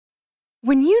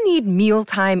When you need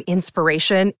mealtime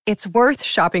inspiration, it's worth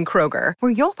shopping Kroger,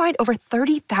 where you'll find over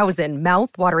 30,000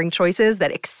 mouth-watering choices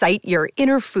that excite your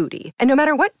inner foodie. And no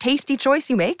matter what tasty choice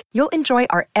you make, you'll enjoy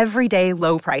our everyday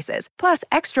low prices, plus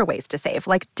extra ways to save,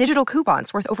 like digital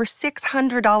coupons worth over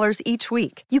 $600 each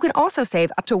week. You can also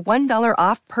save up to $1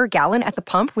 off per gallon at the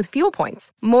pump with fuel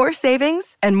points. More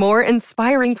savings and more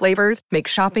inspiring flavors make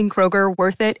shopping Kroger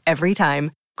worth it every time.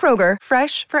 Kroger,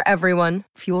 fresh for everyone.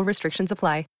 Fuel restrictions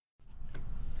apply.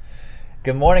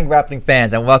 Good morning, grappling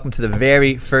fans, and welcome to the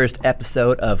very first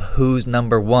episode of Who's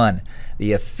Number One,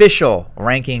 the official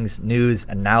rankings, news,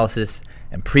 analysis,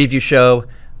 and preview show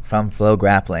from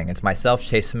FloGrappling. It's myself,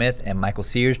 Chase Smith, and Michael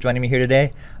Sears joining me here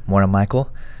today. Morning,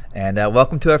 Michael. And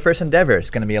welcome to our first endeavor. It's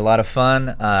going to be a lot of fun.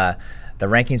 The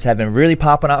rankings have been really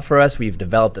popping out for us. We've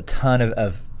developed a ton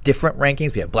of different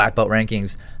rankings. We have black belt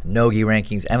rankings, no-gi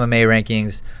rankings, MMA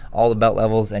rankings, all the belt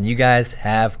levels, and you guys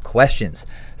have questions.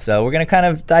 So we're going to kind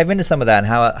of dive into some of that and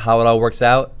how it all works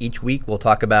out. Each week we'll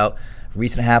talk about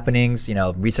recent happenings,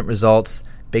 recent results,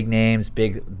 big names,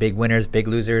 big winners, big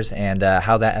losers, and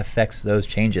how that affects those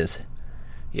changes.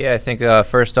 Yeah, I think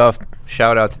first off,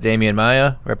 shout out to Damian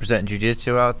Maya, representing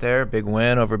Jiu-Jitsu out there. Big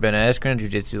win over Ben Askren.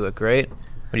 Jiu-Jitsu looked great.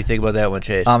 What do you think about that one,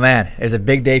 Chase? Oh, man, it was a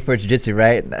big day for Jiu-Jitsu,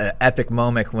 right? An epic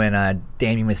moment when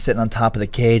Damian was sitting on top of the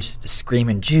cage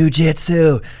screaming,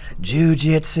 Jiu-Jitsu,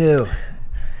 Jiu-Jitsu.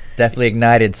 Definitely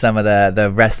ignited some of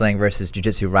the wrestling versus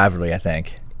Jiu-Jitsu rivalry, I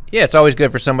think. Yeah, it's always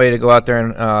good for somebody to go out there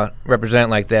and represent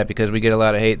like that because we get a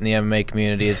lot of hate in the MMA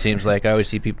community, it seems like. I always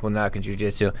see people knocking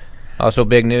Jiu-Jitsu. Also,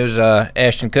 big news,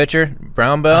 Ashton Kutcher,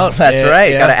 brown belt. Oh, that's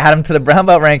right. Yeah. Got to add him to the brown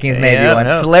belt rankings, maybe.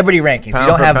 Celebrity rankings. Pound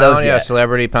we don't have pound, those yet. Yeah,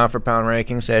 celebrity pound-for-pound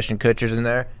rankings. Ashton Kutcher's in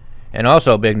there. And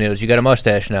also, big news, you got a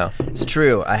mustache now. It's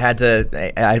true. I had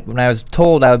to. When I was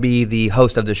told I would be the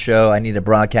host of the show, I need a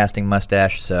broadcasting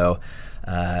mustache. So,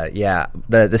 the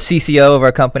CCO of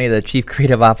our company, the chief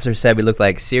creative officer, said we look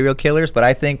like serial killers, but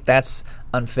I think that's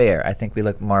unfair. I think we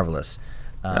look marvelous.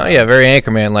 Very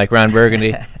Anchorman like Ron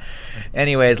Burgundy.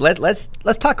 Anyways, let's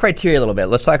talk criteria a little bit.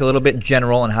 Let's talk a little bit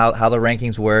general on how the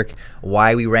rankings work,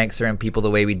 why we rank certain people the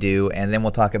way we do, and then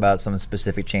we'll talk about some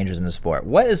specific changes in the sport.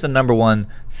 What is the number one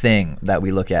thing that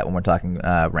we look at when we're talking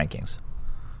rankings?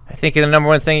 I think the number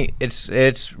one thing,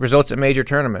 it's results at major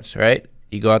tournaments, right?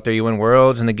 You go out there, you win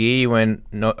Worlds in the gi, you win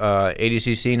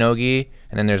ADCC no gi,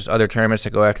 and then there's other tournaments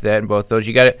that go after that. And both those,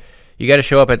 you got to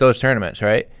show up at those tournaments,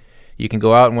 right? You can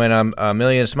go out and win a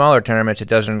million smaller tournaments. It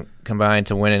doesn't combine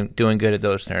to doing good at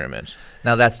those tournaments.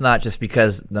 Now, that's not just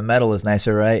because the medal is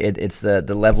nicer, right? It's the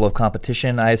level of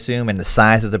competition, I assume, and the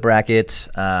size of the brackets.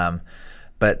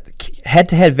 But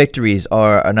head-to-head victories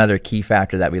are another key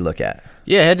factor that we look at.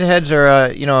 Yeah, head-to-heads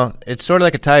are, it's sort of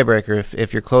like a tiebreaker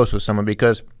if you're close with someone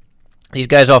because these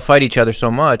guys all fight each other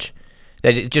so much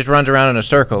that it just runs around in a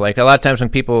circle. Like a lot of times when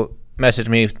people message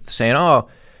me saying, oh,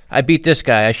 I beat this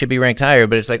guy, I should be ranked higher,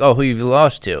 but it's like, oh, who you've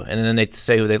lost to? And then they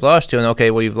say who they've lost to, and okay,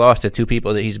 well, you've lost to two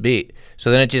people that he's beat. So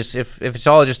then it just, if it's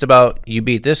all just about you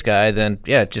beat this guy, then,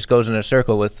 yeah, it just goes in a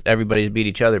circle with everybody's beat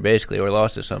each other, basically, or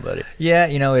lost to somebody. Yeah,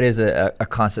 it is a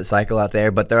constant cycle out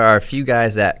there, but there are a few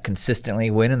guys that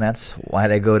consistently win, and that's why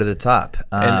they go to the top.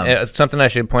 And something I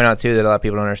should point out, too, that a lot of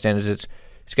people don't understand is it's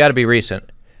got to be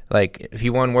recent. Like, if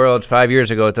you won Worlds 5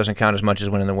 years ago, it doesn't count as much as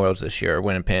winning the Worlds this year or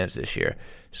winning Pans this year.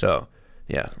 So...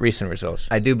 yeah, recent results.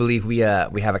 I do believe we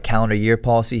have a calendar year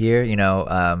policy here.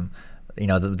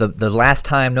 The last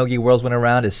time No-Gi Worlds went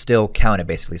around is still counted,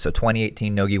 basically. So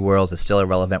 2018 No-Gi Worlds is still a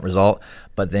relevant result.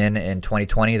 But then in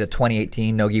 2020, the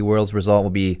 2018 No-Gi Worlds result will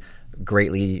be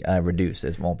greatly reduced.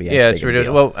 It won't be as big it's reduced.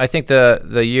 Well, I think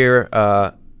the year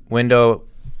window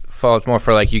falls more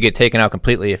for like you get taken out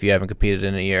completely if you haven't competed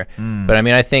in a year. But I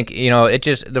mean, I think it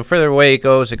just the further away it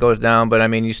goes down. But I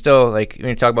mean, you still like when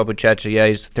you talk about Buchecha, yeah,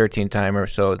 he's a 13-timer,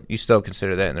 so you still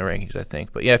consider that in the rankings, I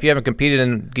think. But yeah, if you haven't competed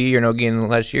in gi or no gi in the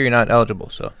last year, you're not eligible.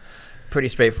 So pretty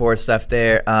straightforward stuff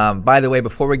there. By the way,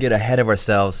 before we get ahead of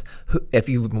ourselves, if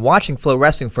you've been watching Flow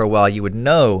Wrestling for a while, you would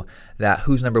know that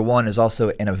Who's Number One is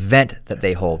also an event that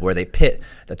they hold where they pit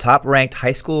the top-ranked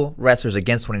high school wrestlers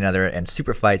against one another in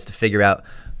super fights to figure out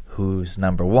who's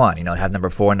number one. Have number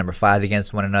 4 and number 5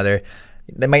 against one another.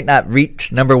 They might not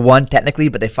reach number one technically,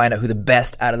 but they find out who the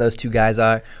best out of those two guys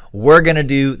are. We're going to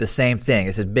do the same thing.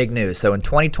 This is big news. So in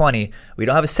 2020, we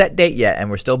don't have a set date yet, and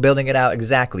we're still building it out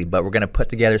exactly, but we're going to put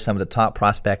together some of the top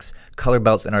prospects, color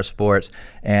belts in our sports,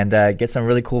 and get some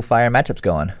really cool fire matchups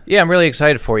going. Yeah, I'm really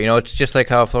excited for it. It's just like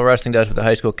how Flow Wrestling does with the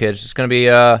high school kids. It's going to be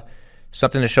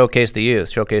something to showcase the youth,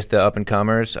 showcase the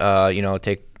up-and-comers,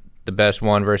 take the best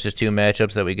 1 versus 2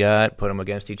 matchups that we got, put them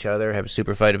against each other, have a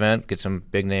super fight event, get some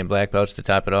big name black belts to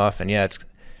top it off, and yeah, it's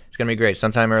It's going to be great.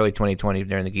 Sometime early 2020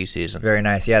 during the gi season. Very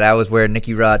nice. Yeah, that was where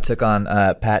Nicky Rod took on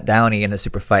Pat Downey in a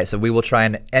super fight. So we will try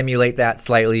and emulate that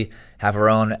slightly, have our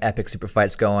own epic super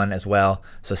fights going as well.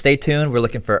 So stay tuned. We're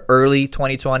looking for early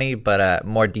 2020, but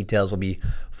more details will be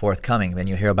forthcoming. And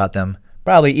you'll hear about them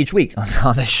probably each week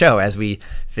on the show as we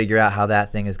figure out how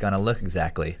that thing is going to look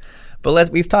exactly.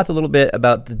 But we've talked a little bit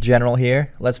about the general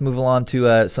here. Let's move along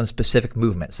to some specific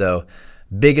movement. So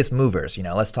biggest movers,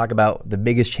 let's talk about the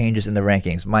biggest changes in the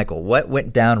rankings. Michael, what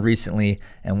went down recently,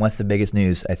 and what's the biggest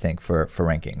news, I think, for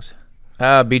rankings?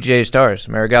 BJJ stars.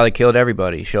 Marigali killed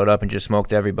everybody. He showed up and just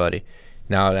smoked everybody.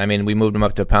 Now, I mean, we moved him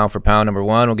up to pound for pound number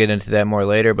one. We'll get into that more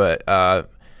later, but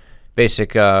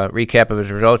basic recap of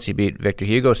his results. He beat Victor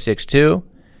Hugo 6-2.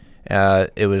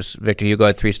 It was Victor Hugo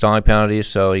had 3 stalling penalties,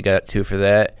 so he got 2 for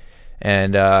that.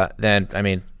 And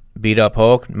then, beat up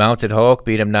Hulk, mounted Hulk,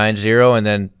 beat him 9-0, and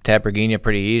then tapped Bergina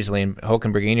pretty easily. And Hulk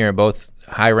and Bergina are both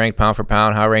high-ranked pound for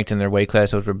pound, high-ranked in their weight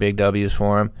class. Those were big W's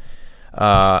for him.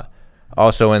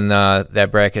 Also in that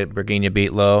bracket, Bergina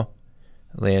beat Lowe,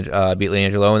 beat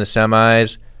Leandro Lowe in the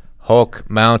semis. Hulk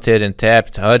mounted and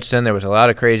tapped Hudson. There was a lot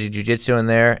of crazy jiu-jitsu in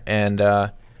there. And,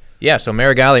 so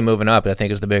Marigali moving up, I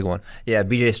think, is the big one. Yeah,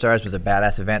 BJ Stars was a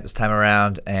badass event this time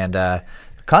around, and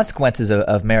consequences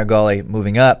of Marigali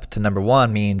moving up to number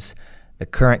one means the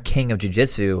current king of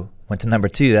jiu-jitsu went to number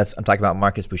 2. I'm talking about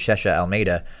Marcus Buchecha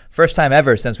Almeida. First time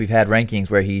ever since we've had rankings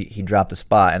where he dropped a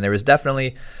spot. And there was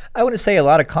definitely, I wouldn't say a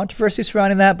lot of controversy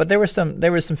surrounding that, but there was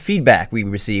some feedback we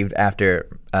received after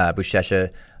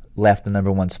Buchecha left the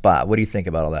number 1 spot. What do you think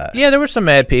about all that? Yeah, there were some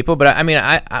mad people, but I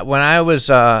when I was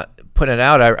putting it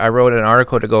out, I wrote an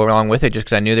article to go along with it just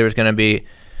because I knew there was going to be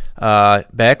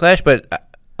backlash, but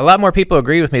a lot more people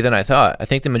agree with me than I thought. I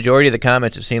think the majority of the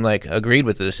comments, it seemed like, agreed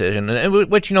with the decision,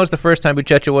 which is the first time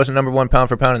Buchecha wasn't number 1 pound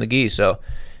for pound in the gi, so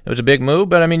it was a big move,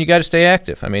 but, you got to stay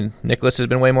active. Nicholas has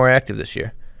been way more active this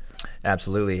year.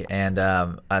 Absolutely, and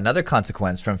another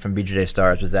consequence from BJJ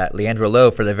Stars was that Leandro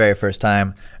Lowe, for the very first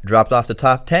time, dropped off the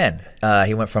top 10.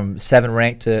 He went from 7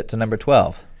 ranked to number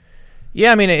 12.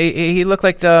 Yeah, he looked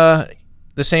like the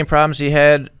same problems he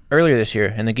had earlier this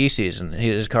year in the gi season.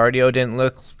 His cardio didn't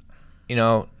look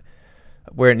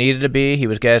where it needed to be. He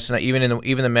was gassing. Even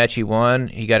the match he won,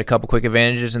 he got a couple quick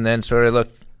advantages, and then sort of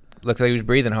looked like he was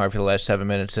breathing hard for the last 7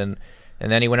 minutes. And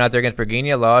then he went out there against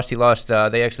Bergina, lost. He lost.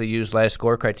 They actually used last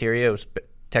score criteria. It was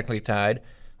technically tied.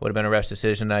 Would have been a ref's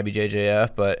decision,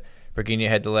 IBJJF, but Bergina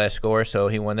had the last score, so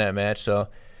he won that match. So,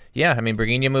 yeah,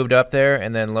 Bergina moved up there,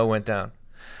 and then Lowe went down.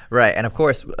 Right, and of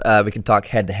course, we can talk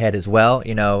head-to-head as well.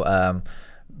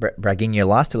 Bergina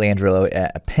lost to Leandro Lowe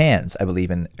at Pans, I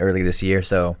believe, early this year,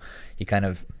 so he kind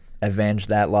of avenged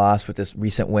that loss with this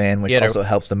recent win, which also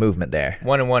helps the movement there.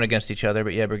 1-1 against each other,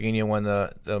 but yeah, Bergina won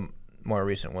the more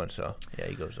recent one, so yeah,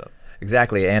 he goes up.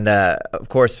 Exactly, and of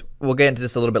course, we'll get into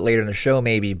this a little bit later in the show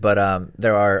maybe, but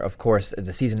there are, of course,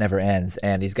 the season never ends,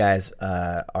 and these guys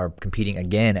are competing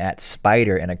again at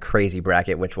Spider in a crazy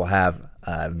bracket, which will have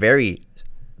very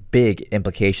big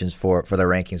implications for the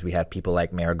rankings. We have people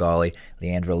like Marigali,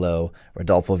 Leandro Lowe,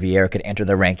 Rodolfo Vieira could enter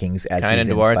the rankings as he's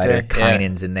in Spider.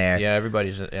 Kainen's in there. Yeah,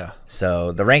 everybody's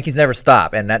So the rankings never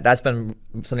stop, and that's been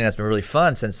something that's been really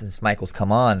fun since Michael's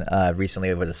come on recently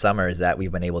over the summer, is that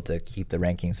we've been able to keep the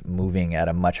rankings moving at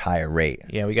a much higher rate.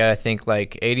 Yeah, we got, I think,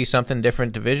 like 80-something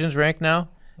different divisions ranked now.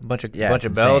 A bunch of belts,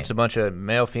 insane. A bunch of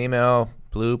male, female,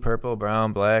 blue, purple,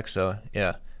 brown, black. So,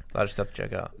 yeah. A lot of stuff to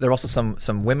check out. There are also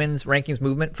some women's rankings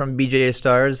movement from BJJ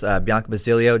Stars. Bianca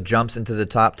Basilio jumps into the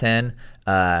top 10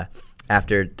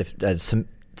 after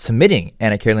submitting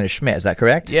Anna Carolina Schmidt. Is that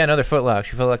correct? Yeah, another footlock.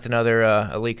 She footlocked another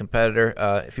elite competitor.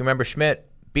 If you remember, Schmidt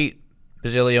beat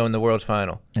Basilio in the World's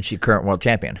Final. And she's current world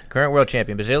champion.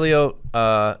 Basilio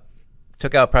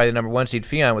took out probably the number 1 seed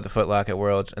Fionn with the footlock at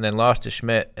Worlds, and then lost to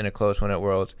Schmidt in a close one at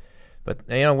Worlds. But,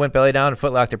 went belly down and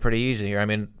footlocked her pretty easy here.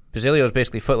 Basilio is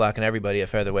basically footlocking everybody at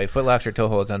featherweight. Footlocks or toe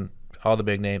holds on all the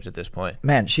big names at this point.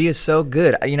 Man, she is so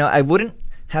good. I wouldn't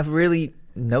have really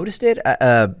noticed it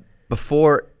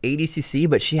before ADCC,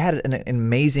 but she had an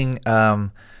amazing,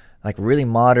 really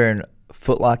modern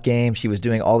footlock game. She was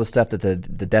doing all the stuff that the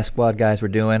Death Squad guys were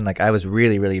doing. I was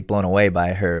really, really blown away by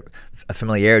her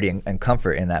familiarity and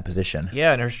comfort in that position.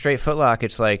 Yeah, and her straight footlock,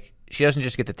 it's like she doesn't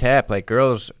just get the tap.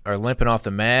 Girls are limping off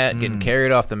the mat, getting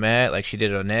carried off the mat. She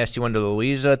did a nasty one to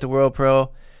Louisa at the World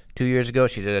Pro 2 years ago.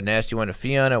 She did a nasty one to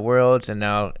Fionn at Worlds, and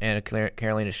now Anna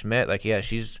Carolina Schmidt.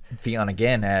 She's Fionn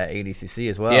again at ADCC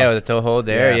as well. Yeah, with a toe hold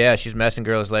there. Yeah, she's messing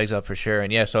girls' legs up for sure.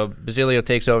 And so Basilio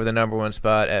takes over the number 1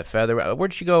 spot at featherweight.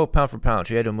 Where'd she go pound for pound?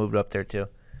 She had to move up there too.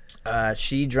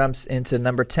 She jumps into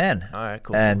number 10. All right,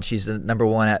 cool. And she's the number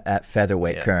 1 at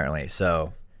featherweight currently.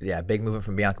 So, yeah, big movement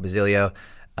from Bianca Basilio.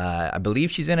 I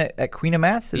believe she's in at Queen of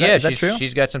Mats. Is that true?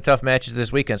 She's got some tough matches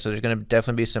this weekend, so there's going to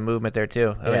definitely be some movement there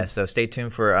too. So stay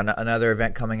tuned for another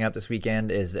event coming up this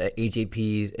weekend. Is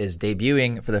AJP is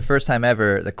debuting for the first time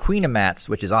ever the Queen of Mats,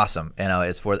 which is awesome.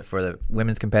 It's for the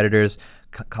women's competitors,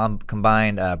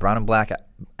 combined brown and black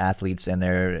athletes, and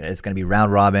it's going to be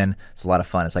round robin. It's a lot of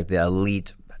fun. It's like the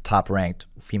elite, top-ranked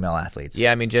female athletes.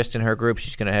 Yeah, I mean, just in her group,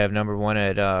 she's going to have number 1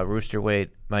 at rooster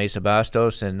weight, Maisa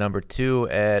Bastos, and number 2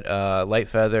 at light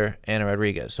feather, Anna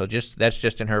Rodriguez. So that's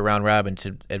just in her round robin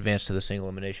to advance to the single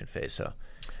elimination phase. So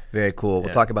very cool.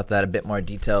 We'll talk about that a bit more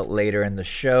detail later in the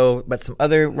show. But some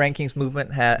other rankings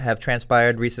movement have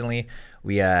transpired recently.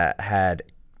 We had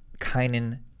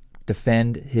Kynan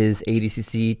defend his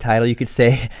ADCC title, you could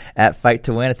say, at Fight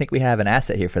to Win. I think we have an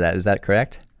asset here for that. Is that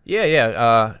correct?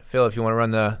 Yeah. Phil, if you want to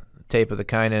run the tape of the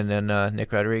Kynan and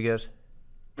Nick Rodriguez.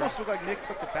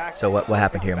 So what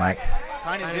happened here, Mike?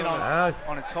 Kynan's in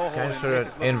on a toe hold. Kind of sort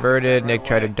of inverted. Nick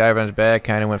tried to dive on his back.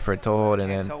 Kynan went for a toe hold,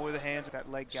 and then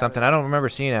something I don't remember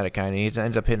seeing out of Kynan. He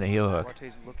ends up hitting a heel hook.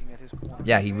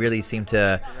 Yeah, he really seemed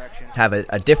to have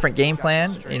a different game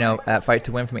plan, at Fight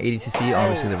to Win from ADCC.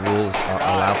 Obviously, the rules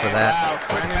allow for that.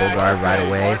 With the pull guard right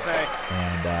away.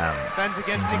 And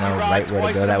seemed to know right where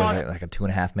to go. That was like a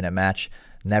 2.5-minute match.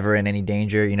 Never in any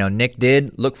danger. Nick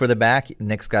did look for the back.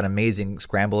 Nick's got amazing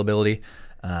scramble ability.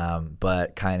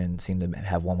 But Kynan seemed to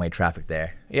have one-way traffic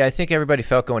there. Yeah, I think everybody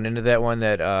felt going into that one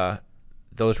that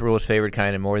those rules favored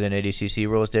Kynan more than ADCC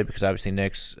rules did, because obviously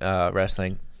Nick's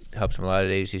wrestling helps him a lot at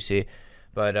ADCC.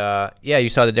 But, you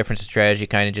saw the difference in strategy.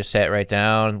 Kynan just sat right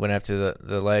down, went after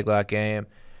the leg lock game.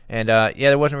 And,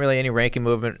 there wasn't really any ranking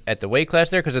movement at the weight class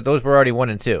there because those were already 1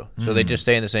 and 2. So they just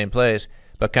stay in the same place.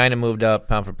 But Kynan moved up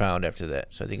pound for pound after that.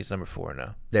 So I think it's number 4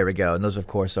 now. There we go. And those, of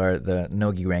course, are the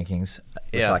no-gi rankings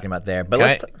we're talking about there. But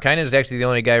Kynan is actually the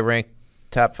only guy ranked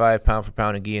top 5 pound for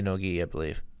pound in gi and no-gi, I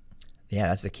believe. Yeah,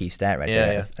 that's a key stat right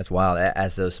there. Yeah. That's wild.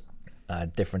 As those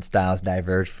different styles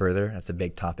diverge further, that's a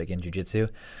big topic in jiu-jitsu.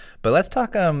 But let's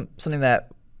talk something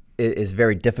that is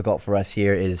very difficult for us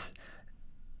here is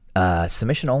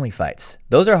submission-only fights.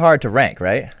 Those are hard to rank,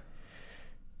 right?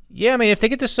 Yeah, I mean, if they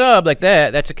get the sub like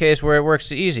that, that's a case where it works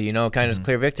easy, kind of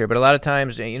clear victor. But a lot of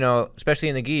times, especially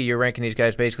in the gi, you're ranking these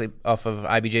guys basically off of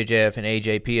IBJJF and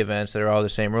AJP events that are all the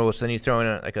same rules. So then you throw in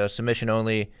a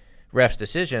submission-only ref's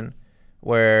decision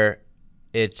where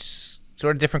it's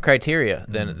sort of different criteria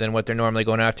than what they're normally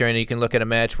going after. And you can look at a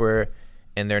match where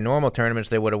in their normal tournaments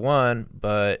they would have won,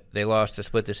 but they lost a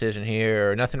split decision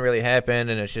here, or nothing really happened,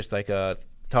 and it's just like a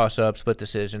toss-up, split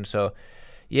decision. So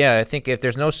yeah, I think if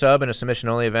there's no sub in a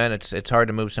submission-only event, it's hard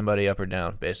to move somebody up or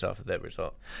down based off of that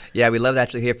result. Yeah, we'd love to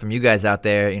actually hear from you guys out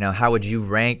there. How would you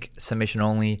rank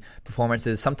submission-only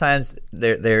performances? Sometimes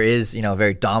there is, a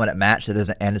very dominant match that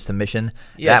doesn't end in submission.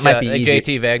 Yeah, that might be easy.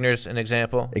 JT Wagner's an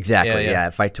example. Exactly, yeah.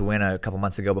 Fight to Win a couple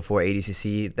months ago before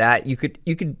ADCC. That you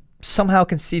could somehow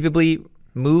conceivably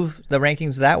move the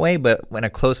rankings that way, but when a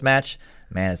close match,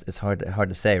 man, it's hard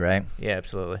to say, right? Yeah,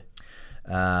 absolutely.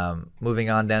 Moving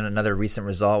on then, another recent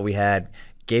result, we had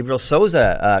Gabriel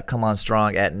Souza come on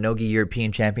strong at Nogi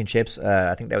European Championships.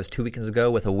 I think that was 2 weekends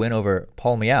ago with a win over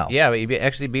Paul Miao. Yeah, but he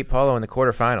actually beat Paulo in the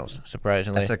quarterfinals,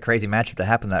 surprisingly. That's a crazy matchup to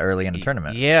happen that early in the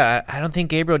tournament. Yeah, I don't think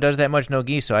Gabriel does that much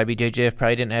Nogi, so IBJJF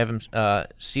probably didn't have him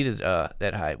seated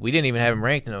that high. We didn't even have him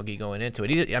ranked in Nogi going into it.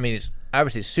 He's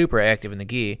obviously super active in the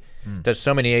gi, does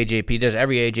so many AJP, does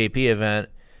every AJP event.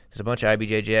 There's a bunch of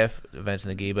IBJJF events in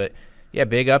the gi, but yeah,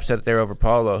 big upset there over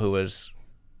Paulo, who was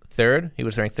third. He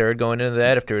was ranked third going into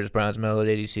that after his bronze medal at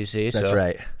ADCC. That's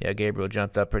right. Yeah, Gabriel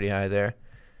jumped up pretty high there.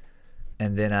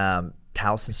 And then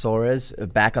Taliesin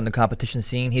Soares back on the competition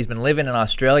scene. He's been living in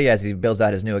Australia as he builds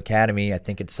out his new academy. I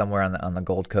think it's somewhere on the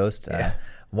Gold Coast. Yeah.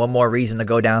 One more reason to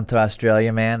go down to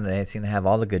Australia, man. They seem to have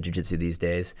all the good jiu-jitsu these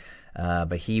days.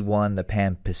 But he won the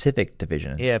Pan-Pacific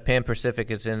division. Yeah, Pan-Pacific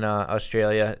is in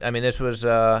Australia. I mean, this was,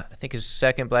 I think, his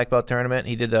second black belt tournament.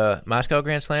 He did the Moscow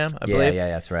Grand Slam, I believe. Yeah,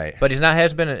 that's right. But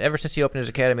has been, ever since he opened his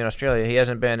academy in Australia, he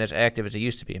hasn't been as active as he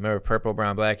used to be. Remember, purple,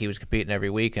 brown, black, he was competing every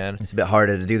weekend. It's a bit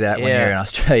harder to do that when you're in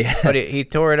Australia. But he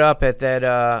tore it up at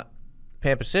that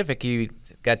Pan-Pacific. He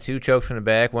got 2 chokes from the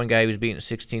back. One guy he was beating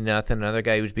 16-0, another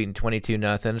guy he was beating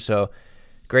 22-0. So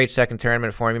great second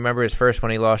tournament for him. Remember his first one,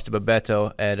 he lost to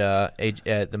Bebeto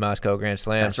at the Moscow Grand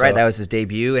Slam. That's right. That was his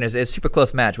debut, and it was a super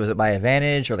close match. Was it by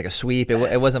advantage or like a sweep?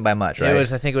 It wasn't by much, right?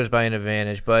 I think it was by an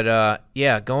advantage. But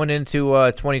going into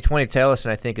 2020, Taliesin,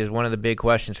 I think, is one of the big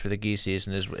questions for the gi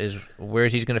season is where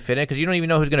he's going to fit in, because you don't even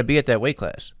know who's going to be at that weight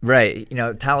class. Right.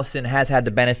 Taliesin has had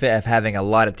the benefit of having a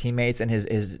lot of teammates in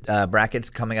his brackets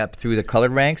coming up through the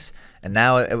colored ranks. And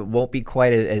now it won't be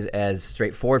quite as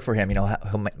straightforward for him.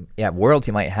 Worlds,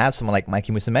 he might have someone like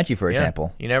Mikey Musumeci, for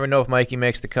example. You never know if Mikey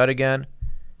makes the cut again.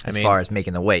 As far as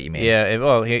making the weight, you mean?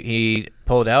 Yeah, he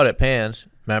pulled out at Pans,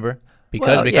 remember?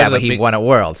 But he won a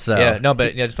World, so. Yeah, no,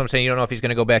 but that's what I'm saying. You don't know if he's going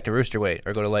to go back to rooster weight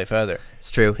or go to light feather.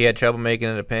 It's true. He had trouble making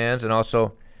it at Pans, and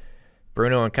also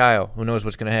Bruno and Kyle. Who knows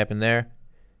what's going to happen there?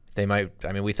 They might.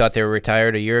 I mean, we thought they were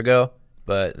retired a year ago,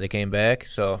 but they came back.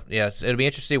 So, yeah, it'll be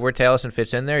interesting to see where Taliesin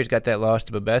fits in there. He's got that loss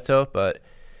to Bebeto, but,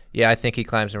 yeah, I think he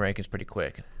climbs the rankings pretty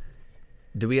quick.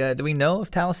 Do we know if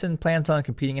Taliesin plans on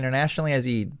competing internationally as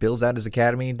he builds out his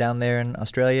academy down there in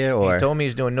Australia? Or he told me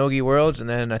he's doing no-gi worlds, and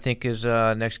then I think his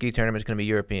next gi tournament is going to be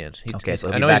Europeans.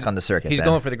 So he'll be back on the circuit. He's then.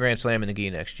 going for the Grand Slam in the gi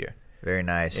next year. Very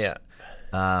nice. Yeah.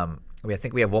 I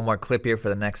think we have one more clip here for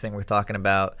the next thing we're talking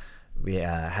about. We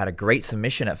had a great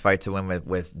submission at Fight to Win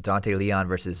with Dante Leon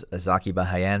versus Zaki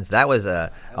Bahayens. That was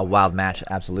a wild match,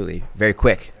 absolutely. Very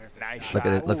quick. Nice look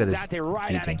shot. at this Right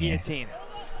guillotine here.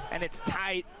 And it's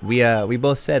tight. We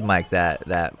both said, Mike,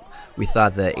 that we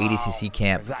thought the ADCC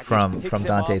camp from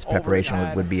Dante's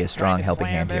preparation would be a strong helping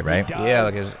hand here, right? Yeah,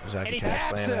 like Zaki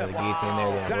trying to slam out of the guillotine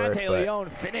there didn't work.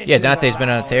 But yeah, Dante's been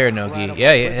on a tear in no-gi.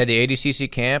 Yeah, he had the ADCC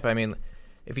camp. I mean,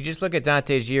 if you just look at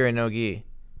Dante's year in no-gi,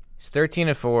 he's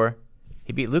 13-4.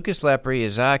 He beat Lucas Lepri,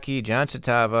 Izaki, John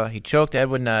Satava. He choked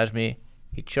Edwin Najmi.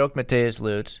 He choked Mateus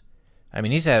Lutz. I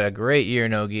mean, he's had a great year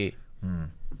in no-gi.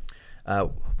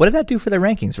 What did that do for the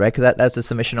rankings, right? Because that's a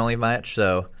submission-only match,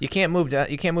 so you can't move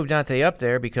Dante up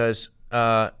there because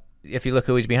if you look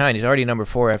who he's behind, he's already number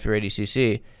 4 after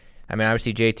ADCC. I mean,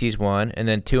 obviously JT's 1, and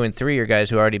then 2 and 3 are guys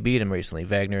who already beat him recently,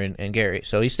 Wagner and Gary.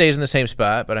 So he stays in the same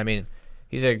spot, but I mean,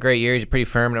 he's had a great year. He's a pretty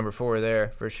firm number 4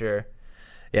 there for sure.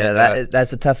 Yeah,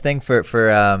 that's a tough thing for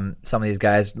some of these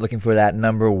guys looking for that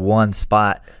number 1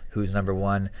 spot. Who's number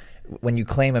 1? When you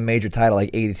claim a major title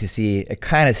like ADCC, it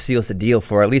kind of seals the deal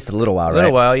for at least a little while, right? A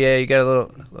little while, yeah. You got a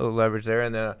little leverage there.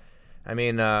 And, I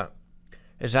mean,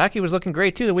 Izaki was looking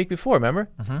great, too, the week before, remember?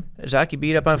 Mm-hmm. Izaki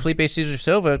beat up on Felipe Cesar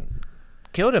Silva,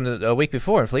 killed him a week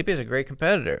before, and Felipe is a great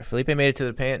competitor. Felipe made it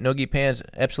to the no-gi Pan's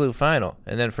absolute final.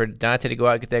 And then for Dante to go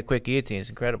out and get that quick guillotine is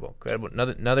incredible.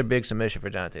 Another big submission for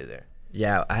Dante there.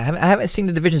 Yeah, I haven't seen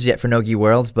the divisions yet for No-Gi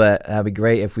Worlds, but it'd be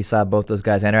great if we saw both those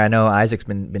guys enter. I know Isaac's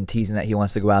been teasing that he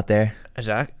wants to go out there.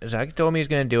 Isaac told me he's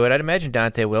going to do it. I'd imagine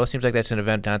Dante will. Seems like that's an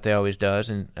event Dante always does,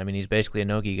 and I mean he's basically a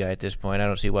no-gi guy at this point. I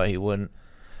don't see why he wouldn't.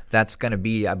 That's going to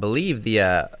be, I believe,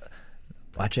 the.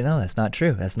 Actually, no, that's not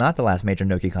true. That's not the last major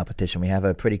no-gi competition. We have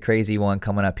a pretty crazy one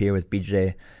coming up here with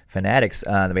BJ Fanatics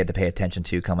that we have to pay attention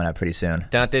to coming up pretty soon.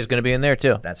 Dante's going to be in there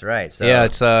too. That's right. So yeah,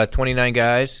 it's 29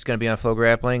 guys. It's going to be on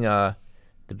FloGrappling.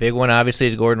 The big one, obviously,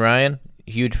 is Gordon Ryan,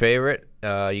 huge favorite.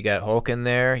 You got Hulk in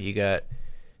there. You got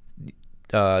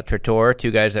Trator,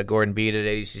 2 guys that Gordon beat at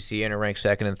ADCC and are ranked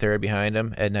 2nd and 3rd behind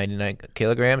him at 99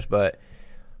 kilograms. But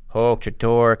Hulk,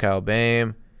 Trator, Kyle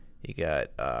Bame. You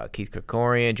got Keith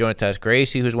Krikorian, Jonatas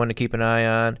Gracie, who's one to keep an eye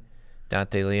on.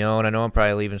 Dante Leon. I know I'm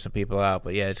probably leaving some people out,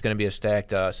 but yeah, it's going to be a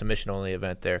stacked submission-only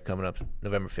event there coming up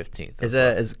November 15th.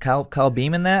 Is Kyle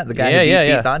Beam in that? The guy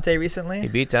who beat Dante recently? He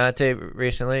beat Dante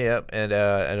recently, yep, and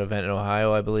at an event in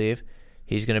Ohio, I believe.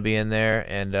 He's going to be in there,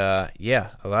 and yeah,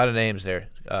 a lot of names there.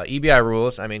 EBI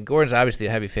rules. I mean, Gordon's obviously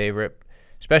a heavy favorite,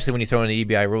 especially when you throw in the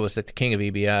EBI rules. Like the king of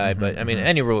EBI, but I mean,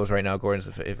 any rules right now, Gordon's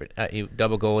the favorite. He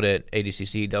double gold at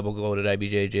ADCC, double gold at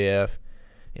IBJJF.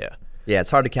 Yeah. Yeah,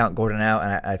 it's hard to count Gordon out,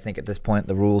 and I think at this point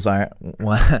the rules aren't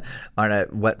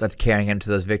what's carrying him to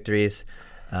those victories.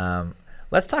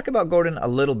 Let's talk about Gordon a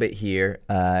little bit here.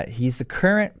 He's the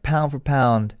current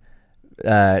pound-for-pound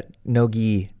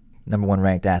no-gi number 1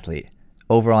 ranked athlete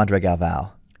over Andre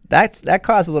Galvao. That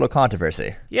caused a little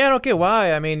controversy. Yeah, I don't get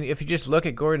why. I mean, if you just look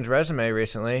at Gordon's resume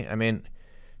recently, I mean,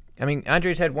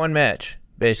 Andre's had 1 match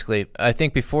basically. I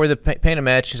think before the Pena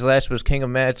match, his last was King of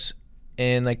Mets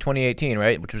in like 2018,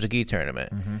 right, which was a gi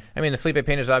tournament. Mm-hmm. I mean, the Felipe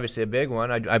Pena is obviously a big one.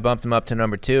 I bumped him up to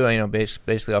number 2,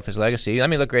 basically off his legacy. I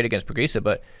mean, he looked great against Progresa,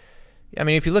 but I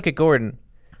mean, if you look at Gordon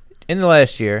in the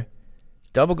last year,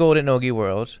 double gold at No-Gi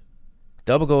Worlds,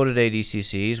 double gold at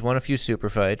ADCCs, won a few super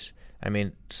fights. I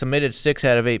mean, submitted 6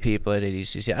 out of 8 people at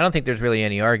ADCC. I don't think there's really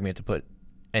any argument to put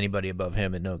anybody above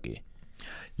him in no-gi.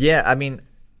 Yeah, I mean,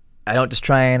 I don't just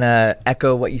try and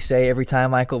echo what you say every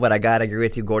time, Michael, but I got to agree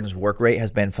with you. Gordon's work rate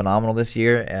has been phenomenal this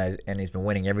year, and he's been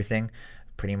winning everything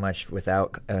pretty much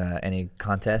without any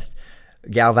contest.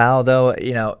 Galvao, though,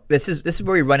 this is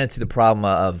where we run into the problem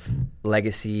of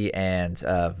legacy and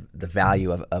the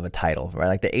value of a title, right?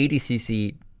 Like the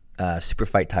ADCC super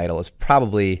fight title is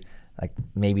probably like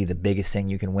maybe the biggest thing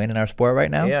you can win in our sport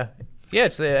right now. Yeah,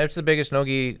 it's the biggest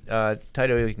no-gi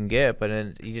title you can get, but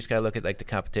then you just got to look at like the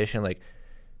competition, like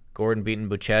Gordon beating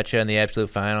Buchecha in the absolute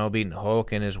final, beating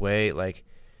Hulk in his weight. Like,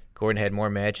 Gordon had more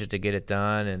matches to get it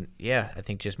done, and I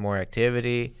think just more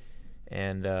activity,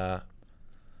 and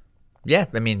yeah,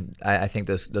 I mean, I think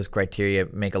those criteria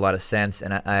make a lot of sense,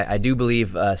 and I do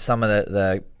believe some of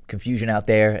the confusion out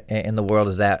there in the world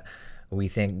is that we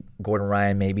think Gordon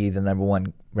Ryan may be the number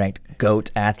one ranked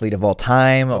GOAT athlete of all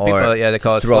time, they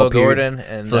call it Flo Gordon,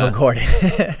 and Flo Gordon.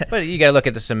 But you got to look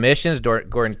at the submissions.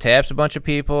 Gordon taps a bunch of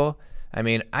people. I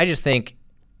mean, I just think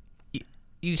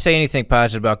you say anything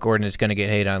positive about Gordon, it's going to get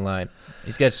hate online.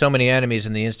 He's got so many enemies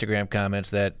in the Instagram comments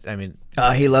that, I mean,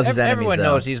 he loves his enemies. Everyone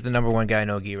knows he's the number one guy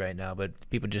no gi right now, but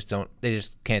people just don't. They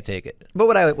just can't take it. But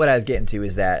what I was getting to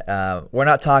is that we're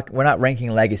not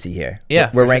ranking legacy here. Yeah,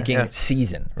 we're ranking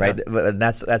season, right? Yeah.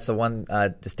 That's the one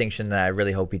distinction that I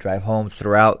really hope we drive home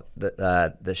throughout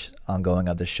the ongoing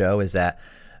of the show is that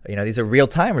these are real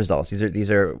time results. These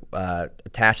are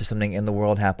attached to something in the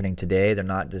world happening today. They're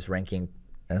not just ranking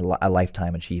a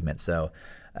lifetime achievement. So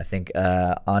I think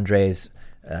Andre's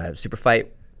super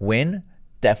fight win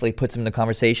definitely puts him in the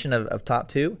conversation of top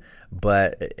two,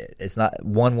 but it's not,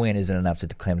 one win isn't enough to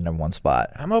claim the number one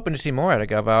spot. I'm hoping to see more out of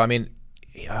Galvao. I mean,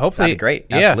 hopefully. That'd be great.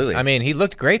 Yeah, absolutely. I mean, he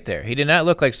looked great there. He did not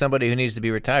look like somebody who needs to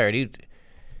be retired. He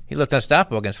looked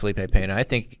unstoppable against Felipe Pena. I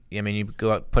think, you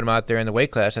go out, put him out there in the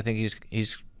weight class, I think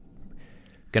he's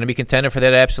going to be contender for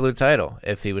that absolute title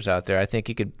if he was out there. I think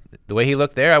he could. The way he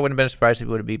looked there, I wouldn't have been surprised if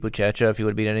he would have beat Buchecha, if he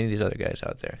would have beat any of these other guys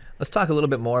out there. Let's talk a little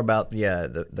bit more about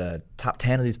the top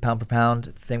 10 of these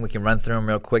pound-for-pound thing. We can run through them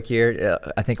real quick here.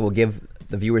 I think we'll give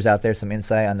the viewers out there some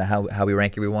insight on how we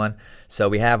rank everyone. So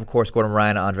we have, of course, Gordon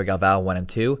Ryan and Andre Galvao, 1 and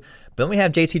 2. But then we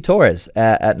have JT Torres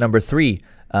at number 3.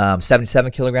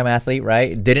 77-kilogram athlete,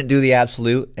 right? Didn't do the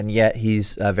absolute, and yet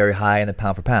he's very high in the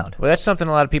pound-for-pound. Well, that's something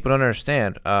a lot of people don't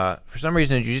understand. For some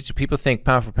reason in jiu-jitsu, people think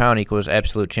pound-for-pound equals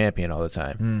absolute champion all the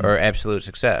time or absolute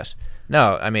success.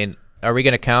 No, I mean, are we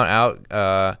going to count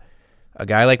out a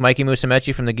guy like Mikey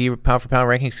Musumeci from the gi pound-for-pound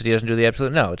rankings because he doesn't do the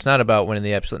absolute? No, it's not about winning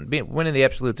the absolute. Winning the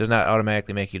absolute does not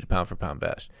automatically make you the pound-for-pound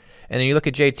best. And then you look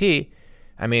at JT,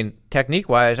 I mean,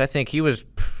 technique-wise, I think he was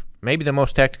maybe the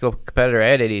most technical competitor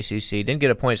at ADCC. Didn't get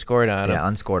a point scored on him. Yeah,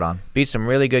 unscored on. Beat some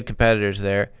really good competitors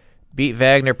there. Beat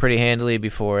Wagner pretty handily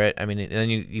before it. I mean, then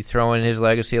you throw in his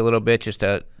legacy a little bit just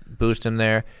to boost him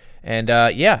there. And,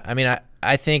 I mean,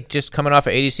 I think just coming off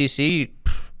of ADCC,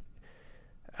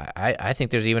 I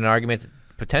think there's even an argument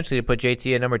potentially to put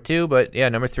JT at number 2. But,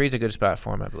 number 3 is a good spot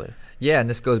for him, I believe. Yeah, and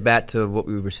this goes back to what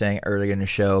we were saying earlier in the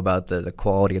show about the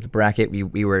quality of the bracket.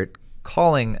 We were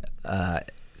calling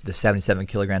the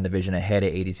 77-kilogram division ahead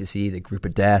of ADCC, the group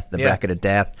of death, the bracket of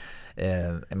death.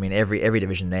 I mean, every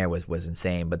division there was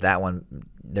insane, but that one,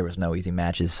 there was no easy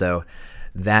matches. So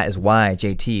that is why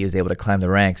JT is able to climb the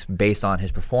ranks based on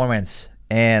his performance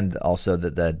and also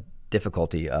the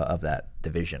difficulty of that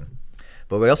division.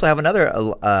 But we also have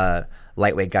another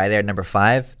lightweight guy there at number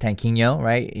 5, Tanquinho,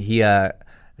 right? He, I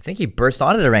think he burst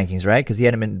onto the rankings, right? Because he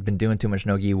hadn't been doing too much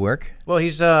no-gi work. Well, I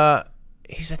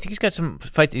think he's got some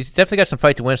fight. He's definitely got some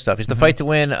fight to win stuff. He's the fight to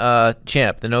win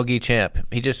champ, the no-gi champ.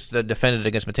 He just defended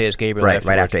against Mateus Gabriel.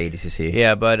 Right after ADCC.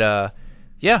 Yeah, but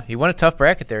he won a tough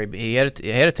bracket there. He had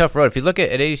a tough road. If you look at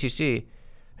ADCC,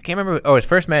 I can't remember. Oh, his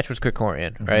first match was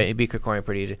Krikorian, right? He beat Krikorian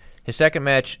pretty easy. His second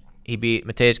match, he beat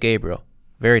Mateus Gabriel.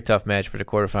 Very tough match for the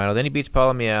quarterfinal. Then he beats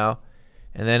Paulo Miao,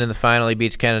 and then in the final he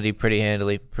beats Kennedy pretty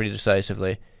handily, pretty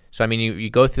decisively. So, I mean, you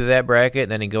go through that bracket,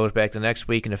 and then he goes back the next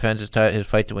week and defends his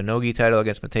fight to win no-gi title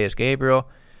against Mateus Gabriel.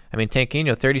 I mean,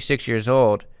 Tanquinho, 36 years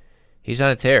old, he's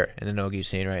on a tear in the no-gi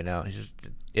scene right now. He's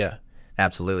just,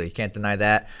 Absolutely. Can't deny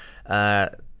that.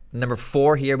 Number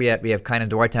 4 here, we have kind of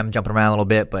Duarte. I'm jumping around a little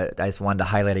bit, but I just wanted to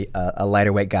highlight a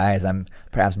lighter weight guy as I'm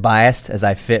perhaps biased as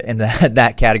I fit in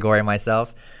that category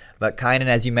myself. But Kynan,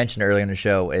 as you mentioned earlier in the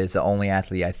show, is the only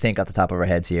athlete, I think, off the top of our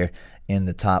heads here in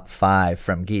the top 5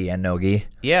 from gi and no-gi.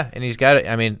 Yeah, and he's got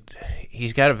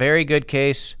a very good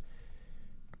case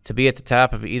to be at the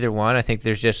top of either one. I think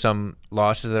there's just some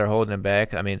losses that are holding him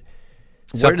back. I mean,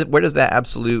 where does that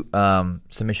absolute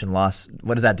submission loss,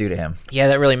 what does that do to him? Yeah,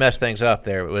 that really messed things up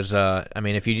there. It was,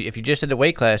 if you just did the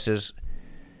weight classes,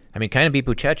 kind of beat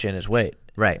Buchecha in his weight.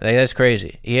 Right. Like, that's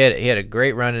crazy. He had a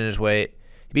great run in his weight.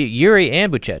 He beat Yuri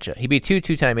and Buchecha. He beat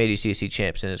two-time ADCC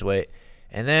champs in his weight.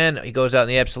 And then he goes out in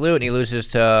the absolute and he loses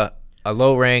to a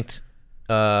low-ranked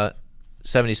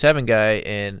 77 guy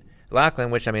in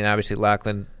Lachlan, which, obviously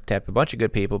Lachlan tapped a bunch of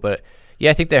good people. But,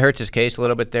 I think that hurts his case a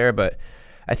little bit there. But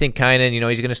I think Kynan, we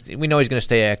know he's going to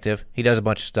stay active. He does a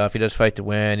bunch of stuff. He does fight to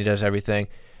win. He does everything.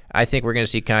 I think we're going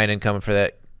to see Kynan coming for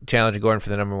that, challenging Gordon for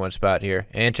the number 1 spot here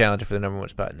and challenging for the number 1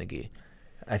 spot in the gi.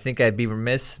 I think I'd be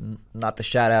remiss not to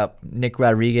shout out Nick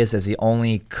Rodriguez as the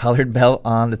only colored belt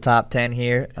on the top 10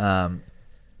 here.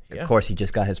 Of course, he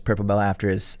just got his purple belt after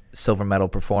his silver medal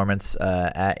performance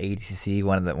at ADCC,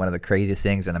 one of the craziest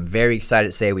things. And I'm very excited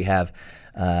to say we have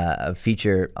a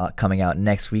feature coming out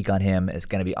next week on him. It's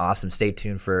going to be awesome. Stay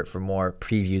tuned for more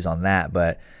previews on that.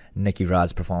 But Nicky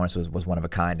Rod's performance was one of a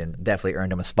kind and definitely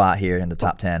earned him a spot here in the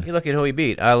top 10. You look at who he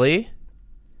beat. Ali,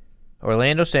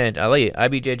 Orlando Sanchez, Ali,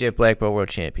 IBJJ Black Belt World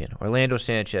Champion. Orlando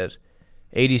Sanchez,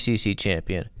 ADCC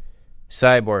Champion.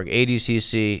 Cyborg,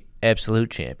 ADCC Absolute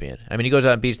Champion. I mean, he goes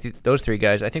out and beats those three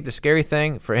guys. I think the scary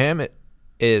thing for him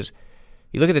is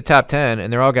you look at the top 10,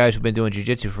 and they're all guys who've been doing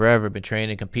jiu-jitsu forever, been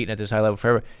training, competing at this high level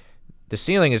forever. The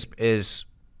ceiling is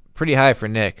pretty high for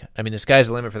Nick. I mean, the sky's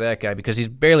the limit for that guy because he's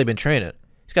barely been training.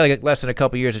 He's got like less than a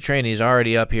couple years of training. He's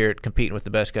already up here competing with the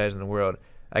best guys in the world.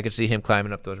 I could see him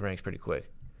climbing up those ranks pretty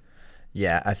quick.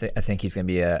 Yeah, I think he's going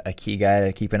to be a key guy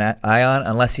to keep an eye on,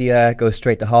 unless he goes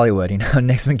straight to Hollywood. You know,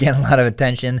 Nick's been getting a lot of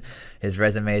attention. His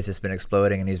resume has just been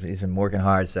exploding, and he's been working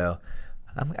hard. So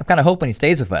I'm kind of hoping he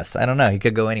stays with us. I don't know. He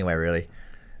could go anywhere, really.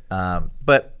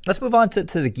 But let's move on to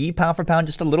the gi pound for pound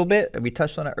just a little bit. We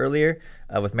touched on it earlier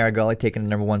with Marigali taking the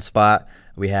number 1 spot.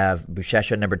 We have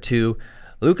Buchecha at number 2.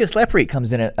 Lucas Lepre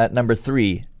comes in at number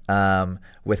 3.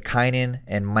 With Kynan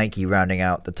and Mikey rounding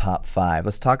out the top 5.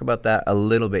 Let's talk about that a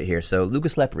little bit here. So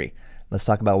Lucas Lepre, let's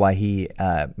talk about why he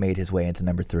made his way into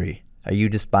number 3. Are you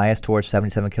just biased towards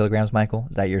 77 kilograms, Michael?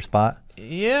 Is that your spot?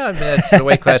 Yeah, I mean, that's the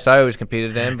weight class I always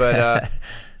competed in. But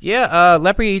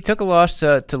Lepre, he took a loss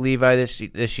to Levi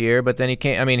this year, but then he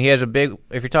can't. I mean, he has a big.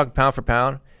 If you're talking pound for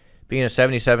pound, being a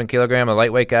 77 kilogram, a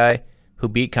lightweight guy who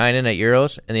beat Kynan at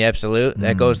Euros in the absolute,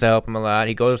 that goes to help him a lot.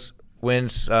 He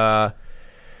wins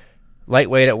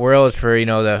lightweight at Worlds for,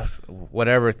 the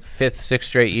 5th, 6th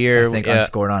straight year. I think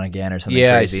unscored on again or something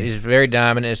crazy. Yeah, he's very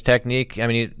dominant. His technique, I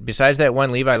mean, besides that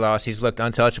one Levi loss, he's looked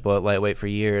untouchable at lightweight for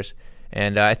years.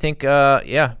 And I think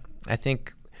Kynan's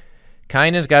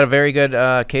got a very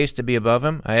good case to be above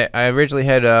him. I originally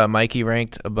had Mikey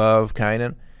ranked above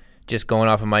Kynan, just going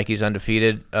off of Mikey's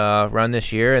undefeated run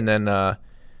this year. And then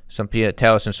some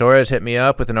Taliesin Suarez hit me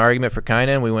up with an argument for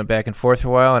Kynan. We went back and forth for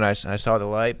a while, and I saw the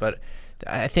light. But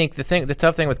I think the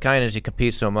tough thing with Kynan is he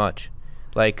competes so much.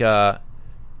 Like,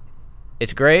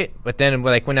 it's great, but then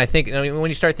when I think, when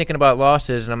you start thinking about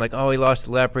losses, and I'm like, oh, he lost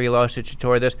to Lepre, he lost to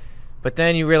Chitor, this, but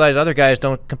then you realize other guys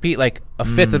don't compete like a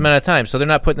fifth amount of time, so they're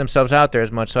not putting themselves out there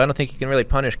as much. So I don't think you can really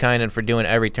punish Kynan for doing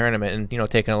every tournament and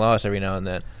taking a loss every now and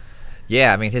then.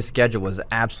 Yeah, I mean, his schedule was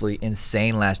absolutely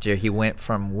insane last year. He went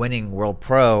from winning World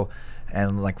Pro,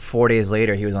 and like 4 days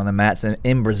later, he was on the mats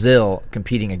in Brazil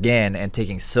competing again and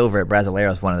taking silver at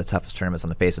Brasileiros, one of the toughest tournaments on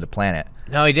the face of the planet.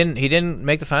 No, he didn't. He didn't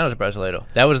make the finals at Brasileiro.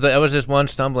 That was his one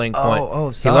stumbling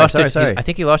point. Sorry. I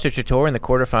think he lost to Chitor in the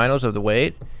quarterfinals of the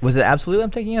weight. Was it Absolute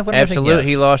I'm thinking of? Absolute.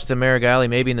 He lost to Marigali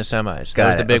maybe in the semis. That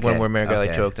was the big one where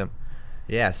Marigali choked him.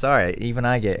 Yeah, sorry. Even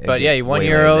I get. But yeah, he won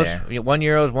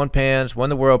Euros, won Pans, won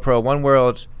the World Pro, won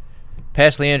Worlds,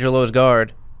 passed Leandro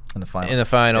Losgard in the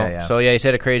final. Yeah. So yeah, he's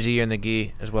had a crazy year in the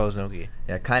gi as well as no gi.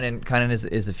 Yeah, Kynan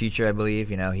is the future, I believe.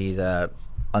 He's